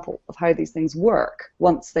example of how these things work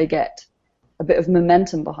once they get a bit of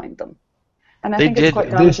momentum behind them. And I think it's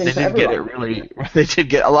quite damaging for everyone. They did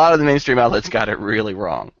get a lot of the mainstream outlets got it really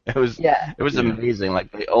wrong. It was amazing.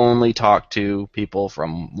 Like they only talked to people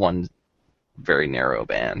from one very narrow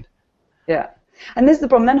band. Yeah. And this is the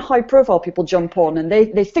problem. Then high-profile people jump on, and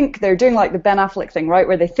they think they're doing like the Ben Affleck thing, right,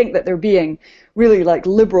 where they think that they're being really like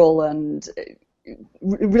liberal and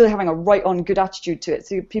really having a right-on good attitude to it.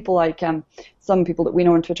 So people like some people that we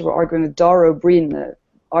know on Twitter were arguing with Dara Ó Briain, the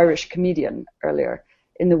Irish comedian, earlier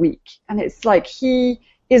in the week, and it's like he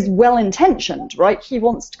is well-intentioned, right? He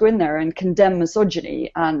wants to go in there and condemn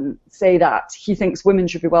misogyny and say that he thinks women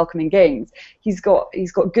should be welcome in games. He's got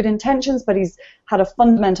good intentions, but he's had a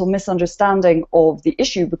fundamental misunderstanding of the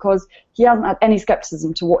issue because he hasn't had any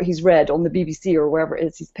skepticism to what he's read on the BBC or wherever it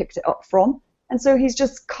is he's picked it up from, and so he's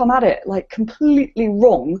just come at it like completely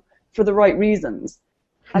wrong for the right reasons.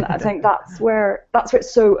 And I think that's where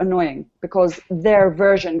it's so annoying, because their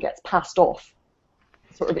version gets passed off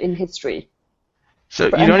sort of in history. So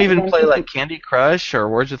you don't even play like Candy Crush or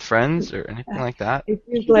Words with Friends or anything like that? If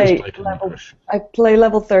you play I play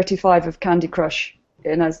level 35 of Candy Crush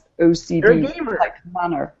in an OCD-like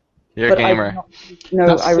manner. You're a gamer.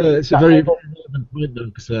 It's a very relevant point, though,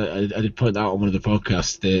 because I did point out on one of the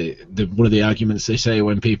podcasts, one of the arguments they say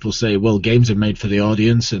when people say, well, games are made for the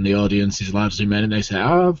audience, and the audience is largely men, and they say,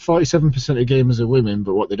 47% of gamers are women,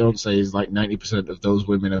 but what they don't say is like 90% of those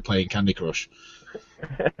women are playing Candy Crush.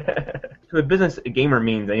 To a business, a gamer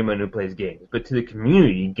means anyone who plays games. But to the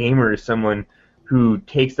community, gamer is someone who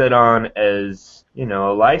takes that on as a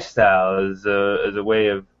lifestyle, as a way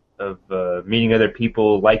of meeting other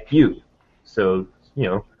people like you. So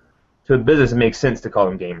to a business, it makes sense to call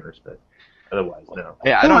them gamers, but otherwise, no.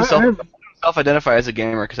 Yeah, I don't self-identify as a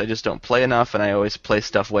gamer because I just don't play enough, and I always play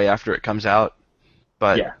stuff way after it comes out.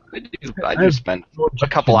 But yeah. I do spend a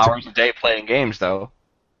couple hours a day playing games, though.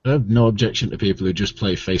 I have no objection to people who just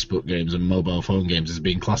play Facebook games and mobile phone games as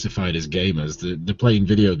being classified as gamers. They're playing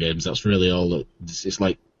video games. That's really all. It's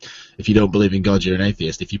like if you don't believe in God, you're an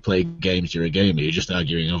atheist. If you play games, you're a gamer. You're just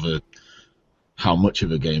arguing over how much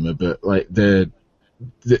of a gamer. But like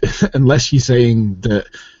unless you're saying that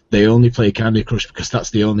they only play Candy Crush because that's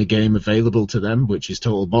the only game available to them, which is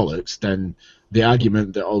total bollocks, then the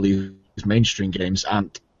argument that all these mainstream games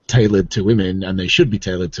aren't tailored to women and they should be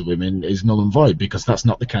tailored to women is null and void, because that's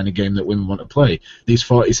not the kind of game that women want to play. These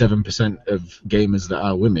 47% of gamers that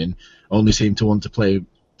are women only seem to want to play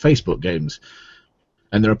Facebook games,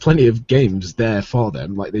 and there are plenty of games there for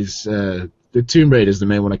them. Like there's the Tomb Raider is the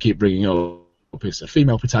main one I keep bringing up. It's a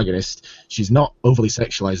female protagonist. She's not overly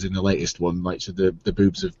sexualized in the latest one, like so the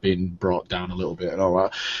boobs have been brought down a little bit and all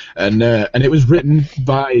that, and it was written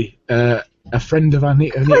by a friend of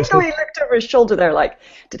Anita. I like how he looked over his shoulder there, like,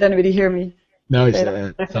 did anybody hear me? No, it's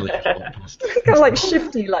Sally. Kind of like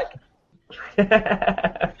shifty, like.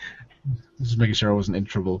 Just making sure I wasn't in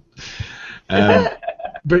trouble.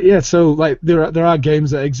 But yeah, so like there are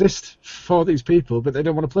games that exist for these people, but they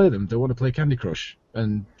don't want to play them. They want to play Candy Crush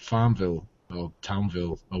and Farmville or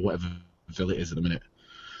Townville or whatever ville it is at the minute.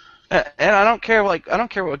 And I don't care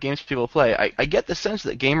what games people play. I get the sense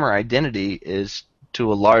that gamer identity is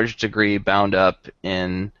to a large degree bound up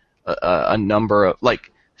in a number of,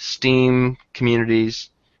 like, Steam communities,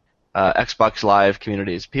 Xbox Live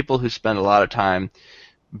communities, people who spend a lot of time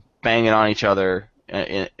banging on each other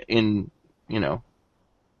in you know,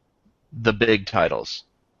 the big titles.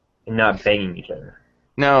 And not banging each other.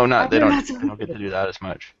 No, they don't get to do that as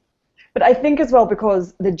much. But I think as well,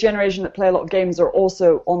 because the generation that play a lot of games are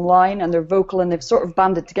also online and they're vocal and they've sort of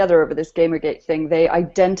banded together over this Gamergate thing, they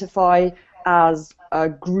identify as a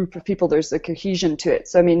group of people. There's a cohesion to it.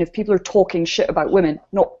 So, I mean, if people are talking shit about women,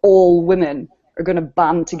 not all women are going to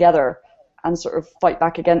band together and sort of fight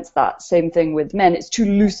back against that. Same thing with men. It's too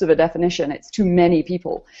loose of a definition. It's too many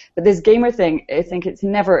people. But this gamer thing, I think it's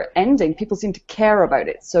never ending. People seem to care about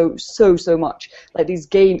it so much. Like these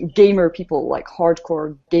gamer people, like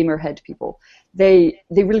hardcore gamer head people, they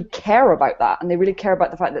really care about that, and they really care about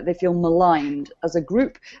the fact that they feel maligned as a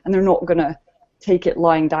group, and they're not going to take it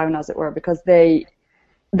lying down, as it were, because they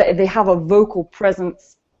have a vocal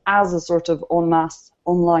presence as a sort of en masse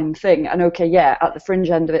online thing. And okay, yeah, at the fringe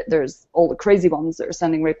end of it, there's all the crazy ones that are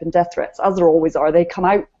sending rape and death threats, as there always are. They come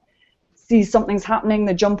out, see something's happening,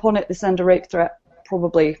 they jump on it, they send a rape threat.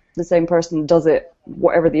 Probably the same person does it,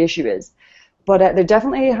 whatever the issue is. But there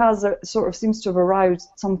definitely seems to have aroused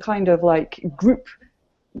some kind of like group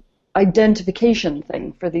identification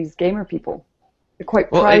thing for these gamer people. They're quite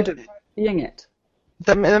proud of being it.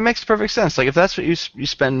 That makes perfect sense. Like, if that's what you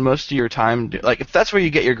spend most of your time like, if that's where you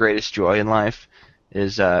get your greatest joy in life,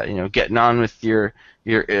 is getting on with your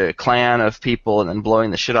clan of people and then blowing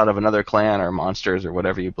the shit out of another clan or monsters or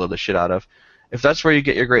whatever you blow the shit out of. If that's where you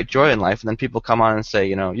get your great joy in life, and then people come on and say,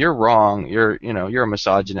 you're wrong, you're a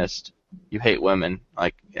misogynist, you hate women,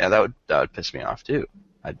 like, yeah, that would piss me off too.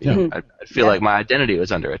 I'd feel like my identity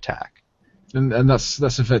was under attack. And that's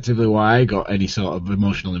effectively why I got any sort of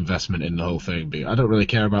emotional investment in the whole thing. I don't really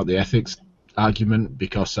care about the ethics argument,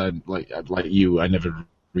 because I'm like you, I never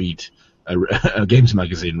read a games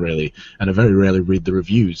magazine really, and I very rarely read the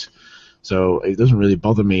reviews. So it doesn't really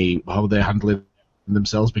bother me how they're handling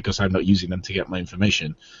themselves, because I'm not using them to get my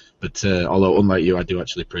information. But although, unlike you, I do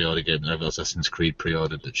actually pre-order games. I have Assassin's Creed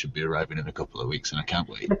pre-ordered that should be arriving in a couple of weeks, and I can't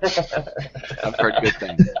wait. I've heard good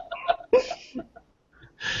things.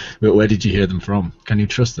 But where did you hear them from? Can you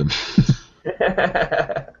trust them?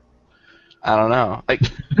 I don't know.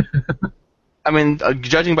 I mean,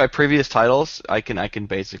 judging by previous titles, I can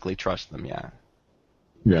basically trust them. Yeah.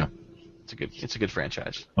 Yeah. It's a good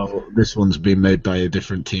franchise. Oh, this one's been made by a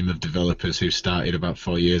different team of developers who started about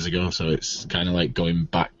 4 years ago, so it's kind of like going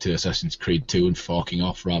back to Assassin's Creed 2 and forking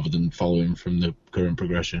off rather than following from the current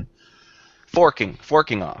progression. Forking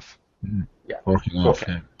off. Mm. Yeah. Forking off.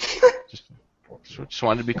 Okay. Yeah. Just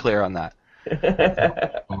wanted to be clear on that.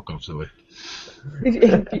 Fork off, sorry.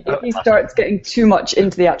 If he starts getting too much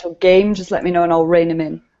into the actual game, just let me know and I'll rein him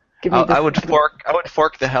in. I would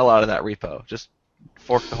fork the hell out of that repo. Just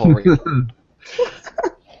fork the whole repo.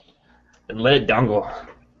 And let it dangle.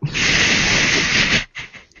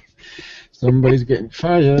 Somebody's getting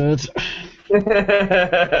fired.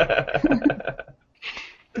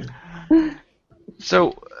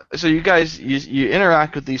 So you guys, you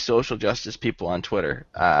interact with these social justice people on Twitter.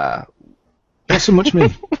 Not so much me.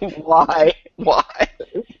 Why?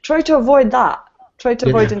 Try to avoid that. Try to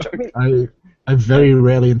avoid interacting. I very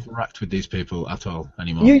rarely interact with these people at all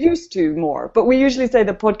anymore. You used to more, but we usually say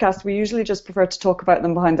the podcast, we usually just prefer to talk about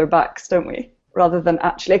them behind their backs, don't we? rather than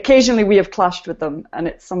actually. Occasionally we have clashed with them,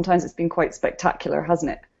 and sometimes it's been quite spectacular,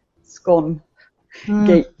 hasn't it? Scone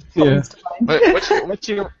Gate. Yeah.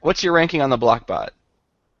 What's your ranking on the Blockbot?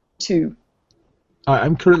 2.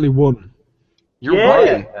 I'm currently 1. You're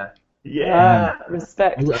yeah. one. Yeah.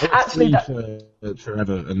 Respect. I was Actually, 3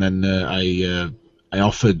 forever, and then I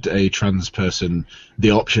offered a trans person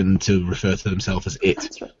the option to refer to themselves as it,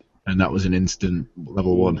 that's right. and that was an instant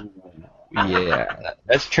level 1. Yeah,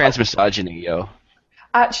 that's trans misogyny, yo.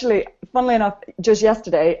 Actually, funnily enough, just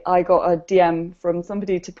yesterday I got a DM from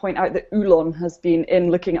somebody to point out that Ulon has been in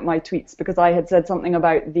looking at my tweets because I had said something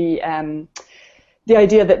about the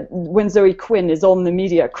idea that when Zoe Quinn is on the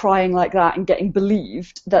media crying like that and getting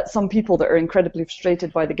believed, that some people that are incredibly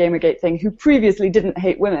frustrated by the Gamergate thing, who previously didn't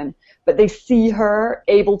hate women, but they see her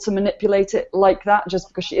able to manipulate it like that just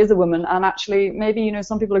because she is a woman, and actually maybe, you know,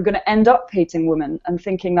 some people are going to end up hating women and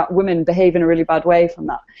thinking that women behave in a really bad way from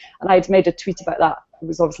that. And I'd made a tweet about that. It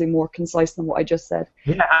was obviously more concise than what I just said.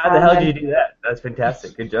 Yeah, how the hell did you do that? That's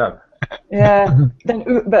fantastic. Good job. Yeah,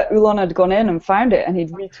 but Ulon had gone in and found it, and he'd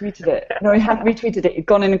retweeted it. No, he hadn't retweeted it. He'd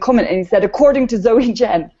gone in and commented, and he said, according to Zoe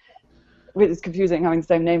Jen, it's confusing having the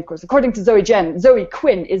same name, of course. According to Zoe Jen, Zoe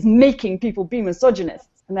Quinn is making people be misogynists.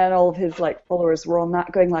 And then all of his followers were on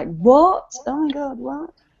that, going like, "What? Oh my God, what?"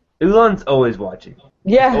 Ulon's always watching.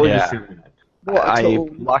 Yeah. Always Yeah. assuming that. What a I tool.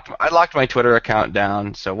 locked my Twitter account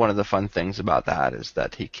down, so one of the fun things about that is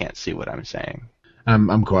that he can't see what I'm saying.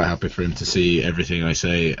 I'm quite happy for him to see everything I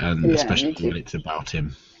say, and Yeah, especially me too. when it's about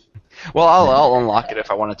him. Well, I'll unlock it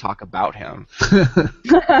if I want to talk about him.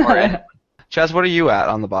 Alright. Chaz, what are you at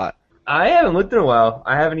on the bot? I haven't looked in a while.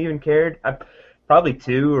 I haven't even cared. Probably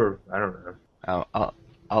 2 or I don't know.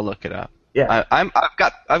 I'll look it up. Yeah.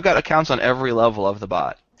 I've got accounts on every level of the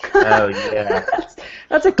bot. Oh yeah.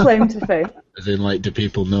 That's a claim to fame. As in, like, do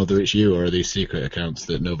people know that it's you, or are these secret accounts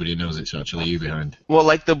that nobody knows it's actually you behind? Well,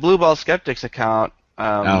 like the Blue Ball Skeptics account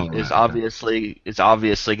right, is obviously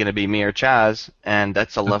going to be me or Chaz, and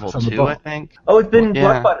that's a level on the 2, bot. I think. Oh, it's been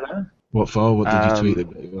Yeah. Blockbot, huh? What for? What did you tweet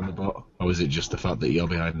that got you on the bot? Or was it just the fact that you're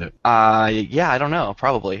behind it? Yeah, I don't know.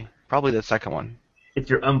 Probably the second one. It's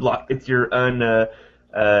your unblocked. It's your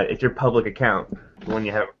it's your public account, the one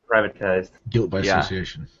you have privatized. Guilt by Yeah.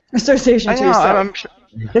 association. Association I to know. yourself.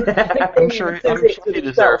 I'm sure he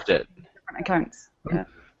deserved it. Different accounts. Yeah.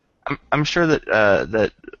 I'm sure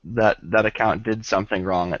that that account did something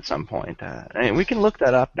wrong at some point. I mean, we can look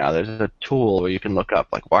that up now. There's a tool where you can look up,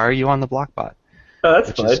 like, why are you on the Blockbot? Oh, that's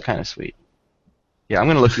Which fun. is kind of sweet. Yeah, I'm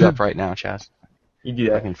going to look you up right now, Chaz. You do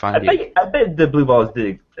that. I can find you. I bet the Blue Balls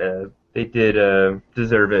did. They did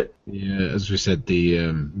deserve it. Yeah, as we said,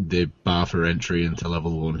 the bar for entry into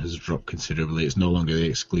level 1 has dropped considerably. It's no longer the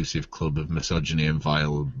exclusive club of misogyny and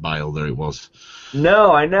bile there it was.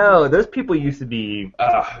 No, I know. Those people used to be.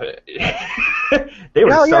 They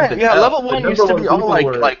were something. Yeah. else. Level The 1 number used to one be all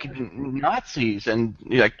people were- like Nazis and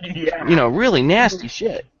like Yeah. really nasty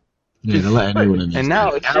shit. Yeah, they let anyone in. And now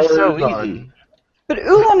it's just so Hours on. easy. But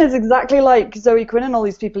Ulon is exactly like Zoe Quinn and all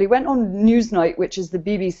these people. He went on Newsnight, which is the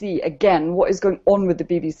BBC. Again, what is going on with the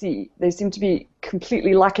BBC? They seem to be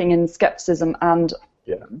completely lacking in skepticism and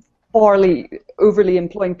overly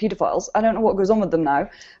employing paedophiles. I don't know what goes on with them now.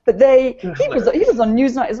 But he was on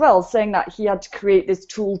Newsnight as well, saying that he had to create this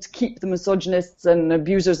tool to keep the misogynists and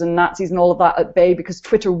abusers and Nazis and all of that at bay because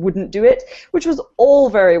Twitter wouldn't do it, which was all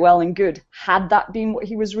very well and good had that been what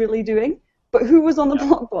he was really doing. But who was on the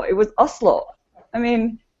Blockbot? It was us lot. I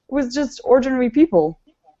mean, it was just ordinary people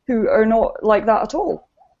who are not like that at all.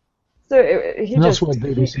 So And that's why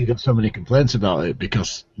BBC got so many complaints about it,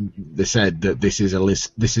 because they said that this is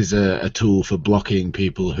a tool for blocking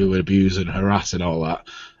people who abuse and harass and all that.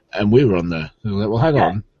 And we were on there. They were like, well, hang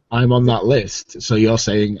on, I'm on that list, so you're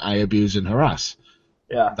saying I abuse and harass.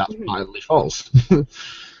 Yeah. That's patently false.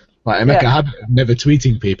 Like, I make a habit of never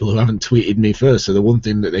tweeting people who haven't tweeted me first, so the one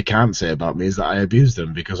thing that they can't say about me is that I abuse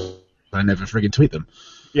them, because I never friggin' tweet them.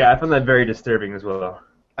 Yeah, I found that very disturbing as well.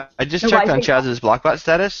 I just No, checked I on think- Chaz's Blockbot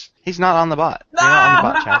status. He's not on the bot. He's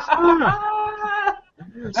not on the bot,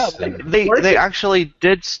 Chaz. No, they actually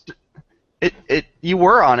did. You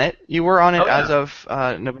were on it. You were on it as of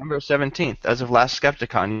November 17th. As of last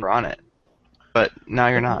Skepticon, you were on it. But now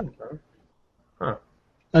you're not.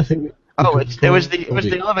 I think. It was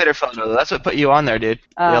the elevator photo. That's what put you on there, dude.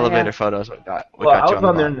 The elevator photo is what got Well, I you was on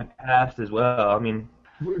on the there bot. in the past as well. I mean,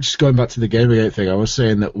 Just going back to the Gamergate thing, I was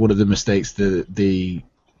saying that one of the mistakes the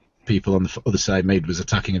people on the other side made was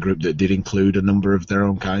attacking a group that did include a number of their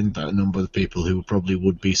own kind, a number of people who probably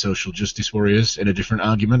would be social justice warriors in a different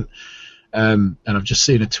argument. And I've just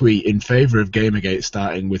seen a tweet in favour of Gamergate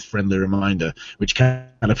starting with friendly reminder, which kind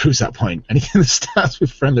of proves that point. Anything that starts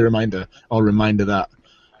with friendly reminder or reminder that.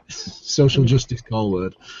 Social justice call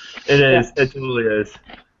word. It is. It totally is.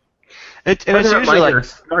 And it's usually like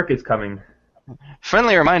Snark is coming.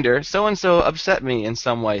 friendly reminder. So and so upset me in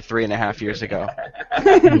some way 3.5 years ago.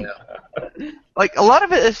 Like a lot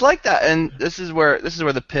of it is like that, and this is where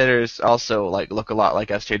the pitters also like look a lot like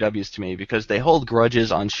SJWs to me because they hold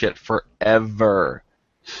grudges on shit forever.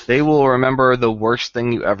 They will remember the worst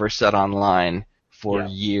thing you ever said online for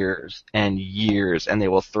years and years, and they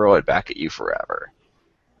will throw it back at you forever.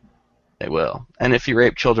 They will. And if you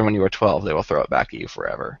raped children when you were 12, they will throw it back at you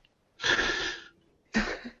forever.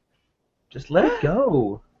 Just let it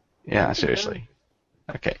go. Yeah, seriously.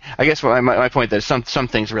 Okay. I guess my point is some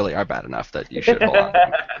things really are bad enough that you should hold on.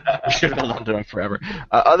 You should hold on to them forever.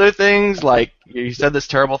 Other things, like you said this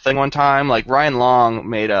terrible thing one time, like Ryan Long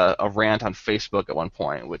made a rant on Facebook at one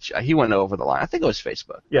point, which he went over the line. I think it was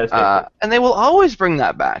Facebook. Yeah, it's Facebook. And they will always bring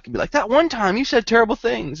that back and be like, that one time you said terrible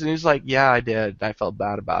things. And he's like, yeah, I did. I felt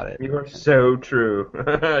bad about it. You are so true.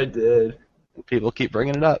 I did. People keep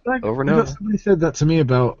bringing it up over and over. Somebody said that to me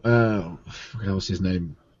about, what was his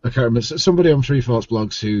name? I can't remember. Somebody on Three Thoughts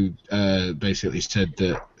blogs who basically said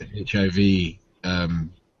that HIV,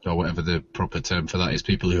 or whatever the proper term for that is,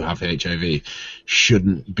 people who have HIV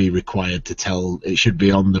shouldn't be required to tell. It should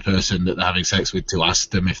be on the person that they're having sex with to ask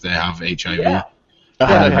them if they have HIV. Yeah.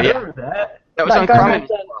 I remember that. That was on guy Common. had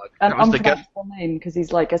an unpronounceable name because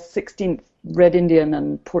he's like a 16th Red Indian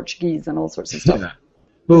and Portuguese and all sorts of stuff. Yeah.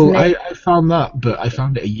 Well, I found that, but I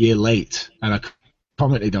found it a year late, and I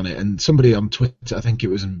commented on it, and somebody on Twitter, I think it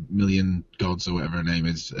was Million Gods or whatever her name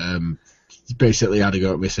is, basically had a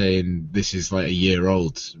go at me saying, this is like a year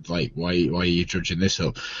old, like, why are you judging this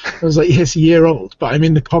up? I was like, yes, a year old, but I'm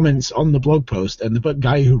in the comments on the blog post, and the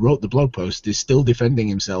guy who wrote the blog post is still defending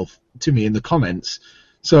himself to me in the comments,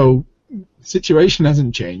 so the situation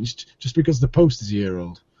hasn't changed just because the post is a year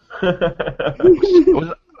old.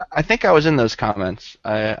 I think I was in those comments.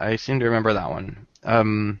 I seem to remember that one.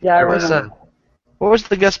 Yeah, I remember. What was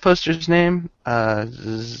the guest poster's name? I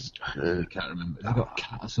can't remember. They got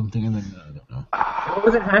cat or something in there. I don't know. What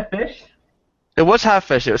was it, Halffish? It was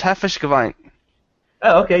Halffish. It was Halffish Gavine.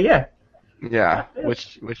 Oh, okay, yeah. Yeah,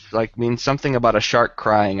 which like means something about a shark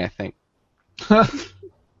crying, I think.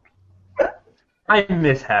 I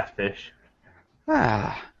miss Halffish.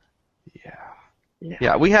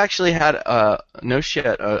 Yeah, we actually had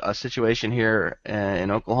a situation here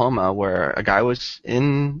in Oklahoma where a guy was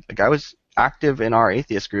active in our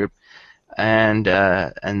atheist group, and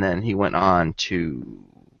then he went on to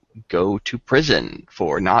go to prison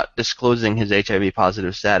for not disclosing his HIV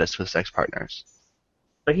positive status with sex partners.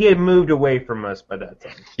 But he had moved away from us by that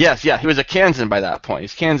time. Yes, yeah, he was a Kansan by that point.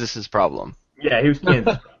 It's Kansas's problem. Yeah, he was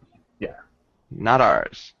Kansas. Yeah. Not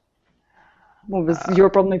ours. What was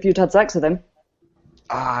your problem if you'd had sex with him?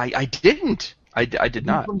 I didn't. I did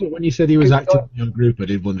not. When you said he was active in your group, I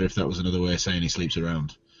did wonder if that was another way of saying he sleeps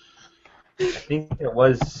around. I think it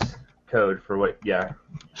was code for what. Yeah.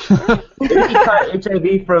 Maybe he caught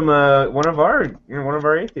HIV from one of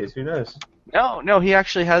our atheists. Who knows? No, he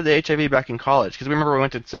actually had the HIV back in college because remember we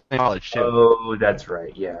went to college too. Oh, that's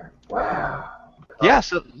right. Yeah. Wow. Yeah,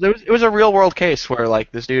 so it was a real world case where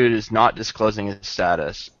like this dude is not disclosing his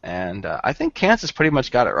status, and I think Kansas pretty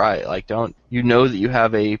much got it right. Like, you know that you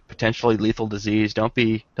have a potentially lethal disease. Don't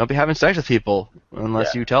be having sex with people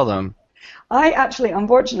unless you tell them.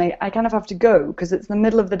 Unfortunately, I kind of have to go because it's the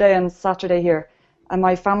middle of the day on Saturday here, and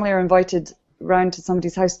my family are invited round to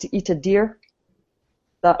somebody's house to eat a deer.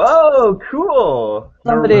 Oh, cool!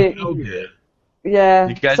 Somebody. Yeah.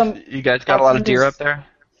 You guys got a lot of deer up there?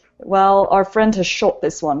 Well, our friend has shot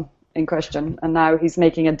this one in question, and now he's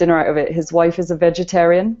making a dinner out of it. His wife is a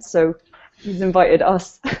vegetarian, so he's invited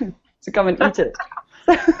us to come and eat it.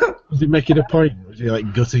 Was he making a point? Was he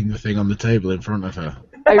like gutting the thing on the table in front of her?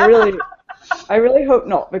 I really hope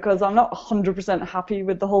not, because I'm not 100% happy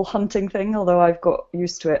with the whole hunting thing, although I've got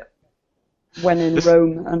used to it when in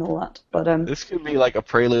Rome and all that. But this could be like a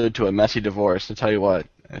prelude to a messy divorce, to tell you what.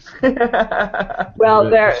 Well,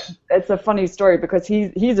 it's a funny story because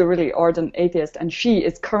he's a really ardent atheist, and she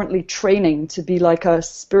is currently training to be like a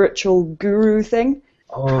spiritual guru thing.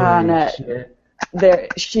 Shit.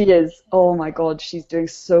 She is. Oh my God, she's doing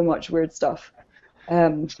so much weird stuff.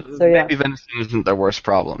 So yeah. Maybe venison isn't their worst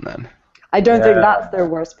problem then. I don't think that's their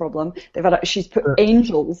worst problem. She's put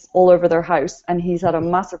angels all over their house, and he's had a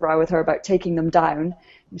massive row with her about taking them down.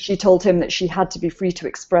 She told him that she had to be free to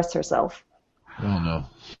express herself. Oh no.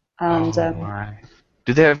 And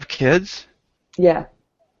do they have kids? Yeah.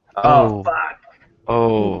 Oh fuck.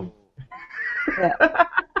 Oh. Yeah.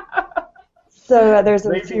 So there's a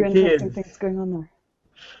Raising few interesting kids. things going on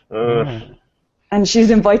there. And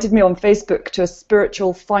she's invited me on Facebook to a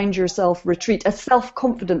spiritual find yourself retreat, a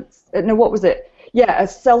self-confidence. No, what was it? Yeah,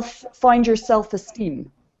 find your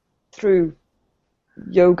self-esteem through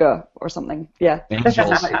yoga or something. Yeah.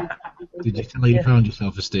 Angels. Did you tell her you found your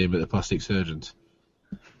self-esteem at the plastic surgeons?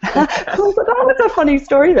 That was a funny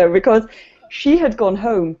story though, because she had gone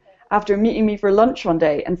home after meeting me for lunch one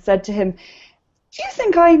day and said to him, "Do you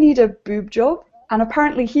think I need a boob job?" And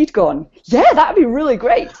apparently he'd gone, "Yeah, that'd be really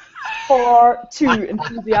great," far too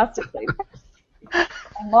enthusiastically. And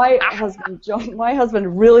my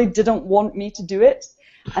husband really didn't want me to do it.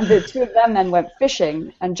 And the two of them then went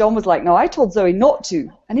fishing, and John was like, "No, I told Zoe not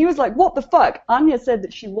to." And he was like, "What the fuck? Anya said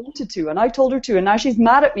that she wanted to, and I told her to, and now she's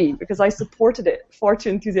mad at me because I supported it far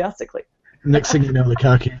too enthusiastically." Next thing you know, the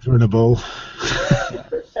car keeps throwing a bowl.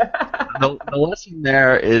 The lesson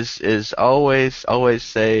there is always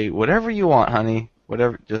say whatever you want, honey.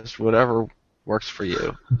 Whatever works for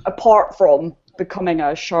you. Apart from becoming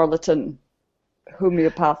a charlatan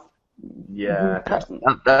homeopath. Yeah. Person.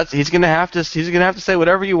 He's gonna have to say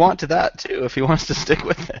whatever you want to that too if he wants to stick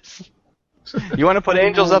with this. You want to put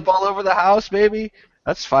angels up all over the house, baby?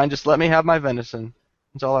 That's fine. Just let me have my venison.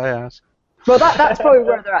 That's all I ask. Well, that's probably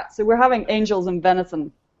where they're at. So we're having angels and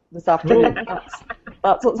venison this afternoon.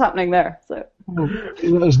 That's what's happening there. So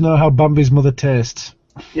Let us know how Bambi's mother tastes.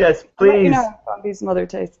 Yes, I'll let you please. know how Bambi's mother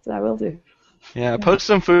tastes. I will do. Yeah, post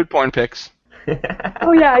some food porn pics.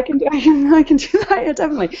 Oh yeah, I can do that. Yeah,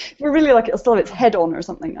 definitely. If we're really lucky, it'll still have its head on or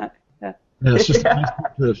something. Yeah. Yeah, it's just a nice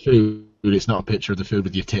picture of food. It's not a picture of the food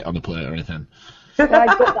with your tit on the plate or anything. Yeah, I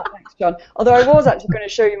got that, thanks, John. Although I was actually going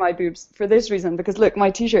to show you my boobs for this reason, because look,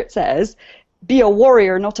 my T-shirt says, "Be a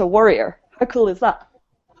warrior, not a warrior." How cool is that?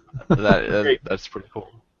 That's pretty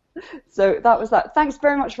cool. So that was that. Thanks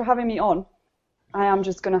very much for having me on. I am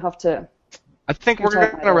just going to have to. I think we're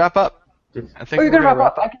gonna wrap up. You're going to wrap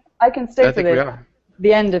up. I can stay for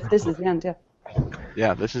the end if this is the end. Yeah.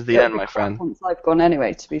 Yeah, this is the end, my friend. Once I've gone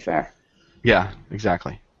anyway, to be fair. Yeah,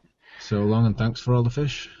 exactly. So long and thanks for all the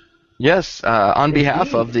fish. Yes, on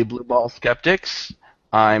behalf of the Blue Ball Skeptics,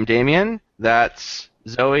 I'm Damien. That's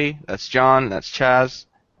Zoe. That's John. That's Chaz.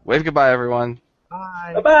 Wave goodbye, everyone.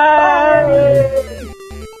 Bye. Bye.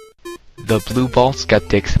 The Blue Ball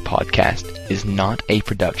Skeptics podcast is not a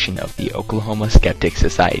production of the Oklahoma Skeptic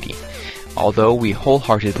Society, although we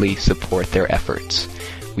wholeheartedly support their efforts.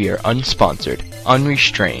 We are unsponsored,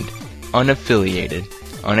 unrestrained, unaffiliated,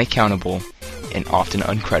 unaccountable, and often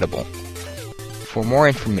uncredible. For more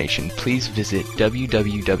information, please visit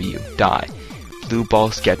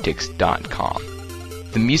www.blueballskeptics.com.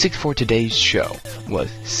 The music for today's show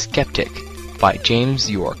was Skeptic by James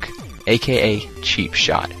York, aka Cheap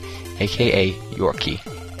Shot, aka Yorkie,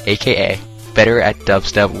 aka better at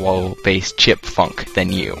dubstep wall-based chip funk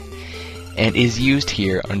than you, and is used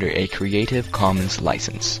here under a Creative Commons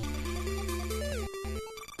license.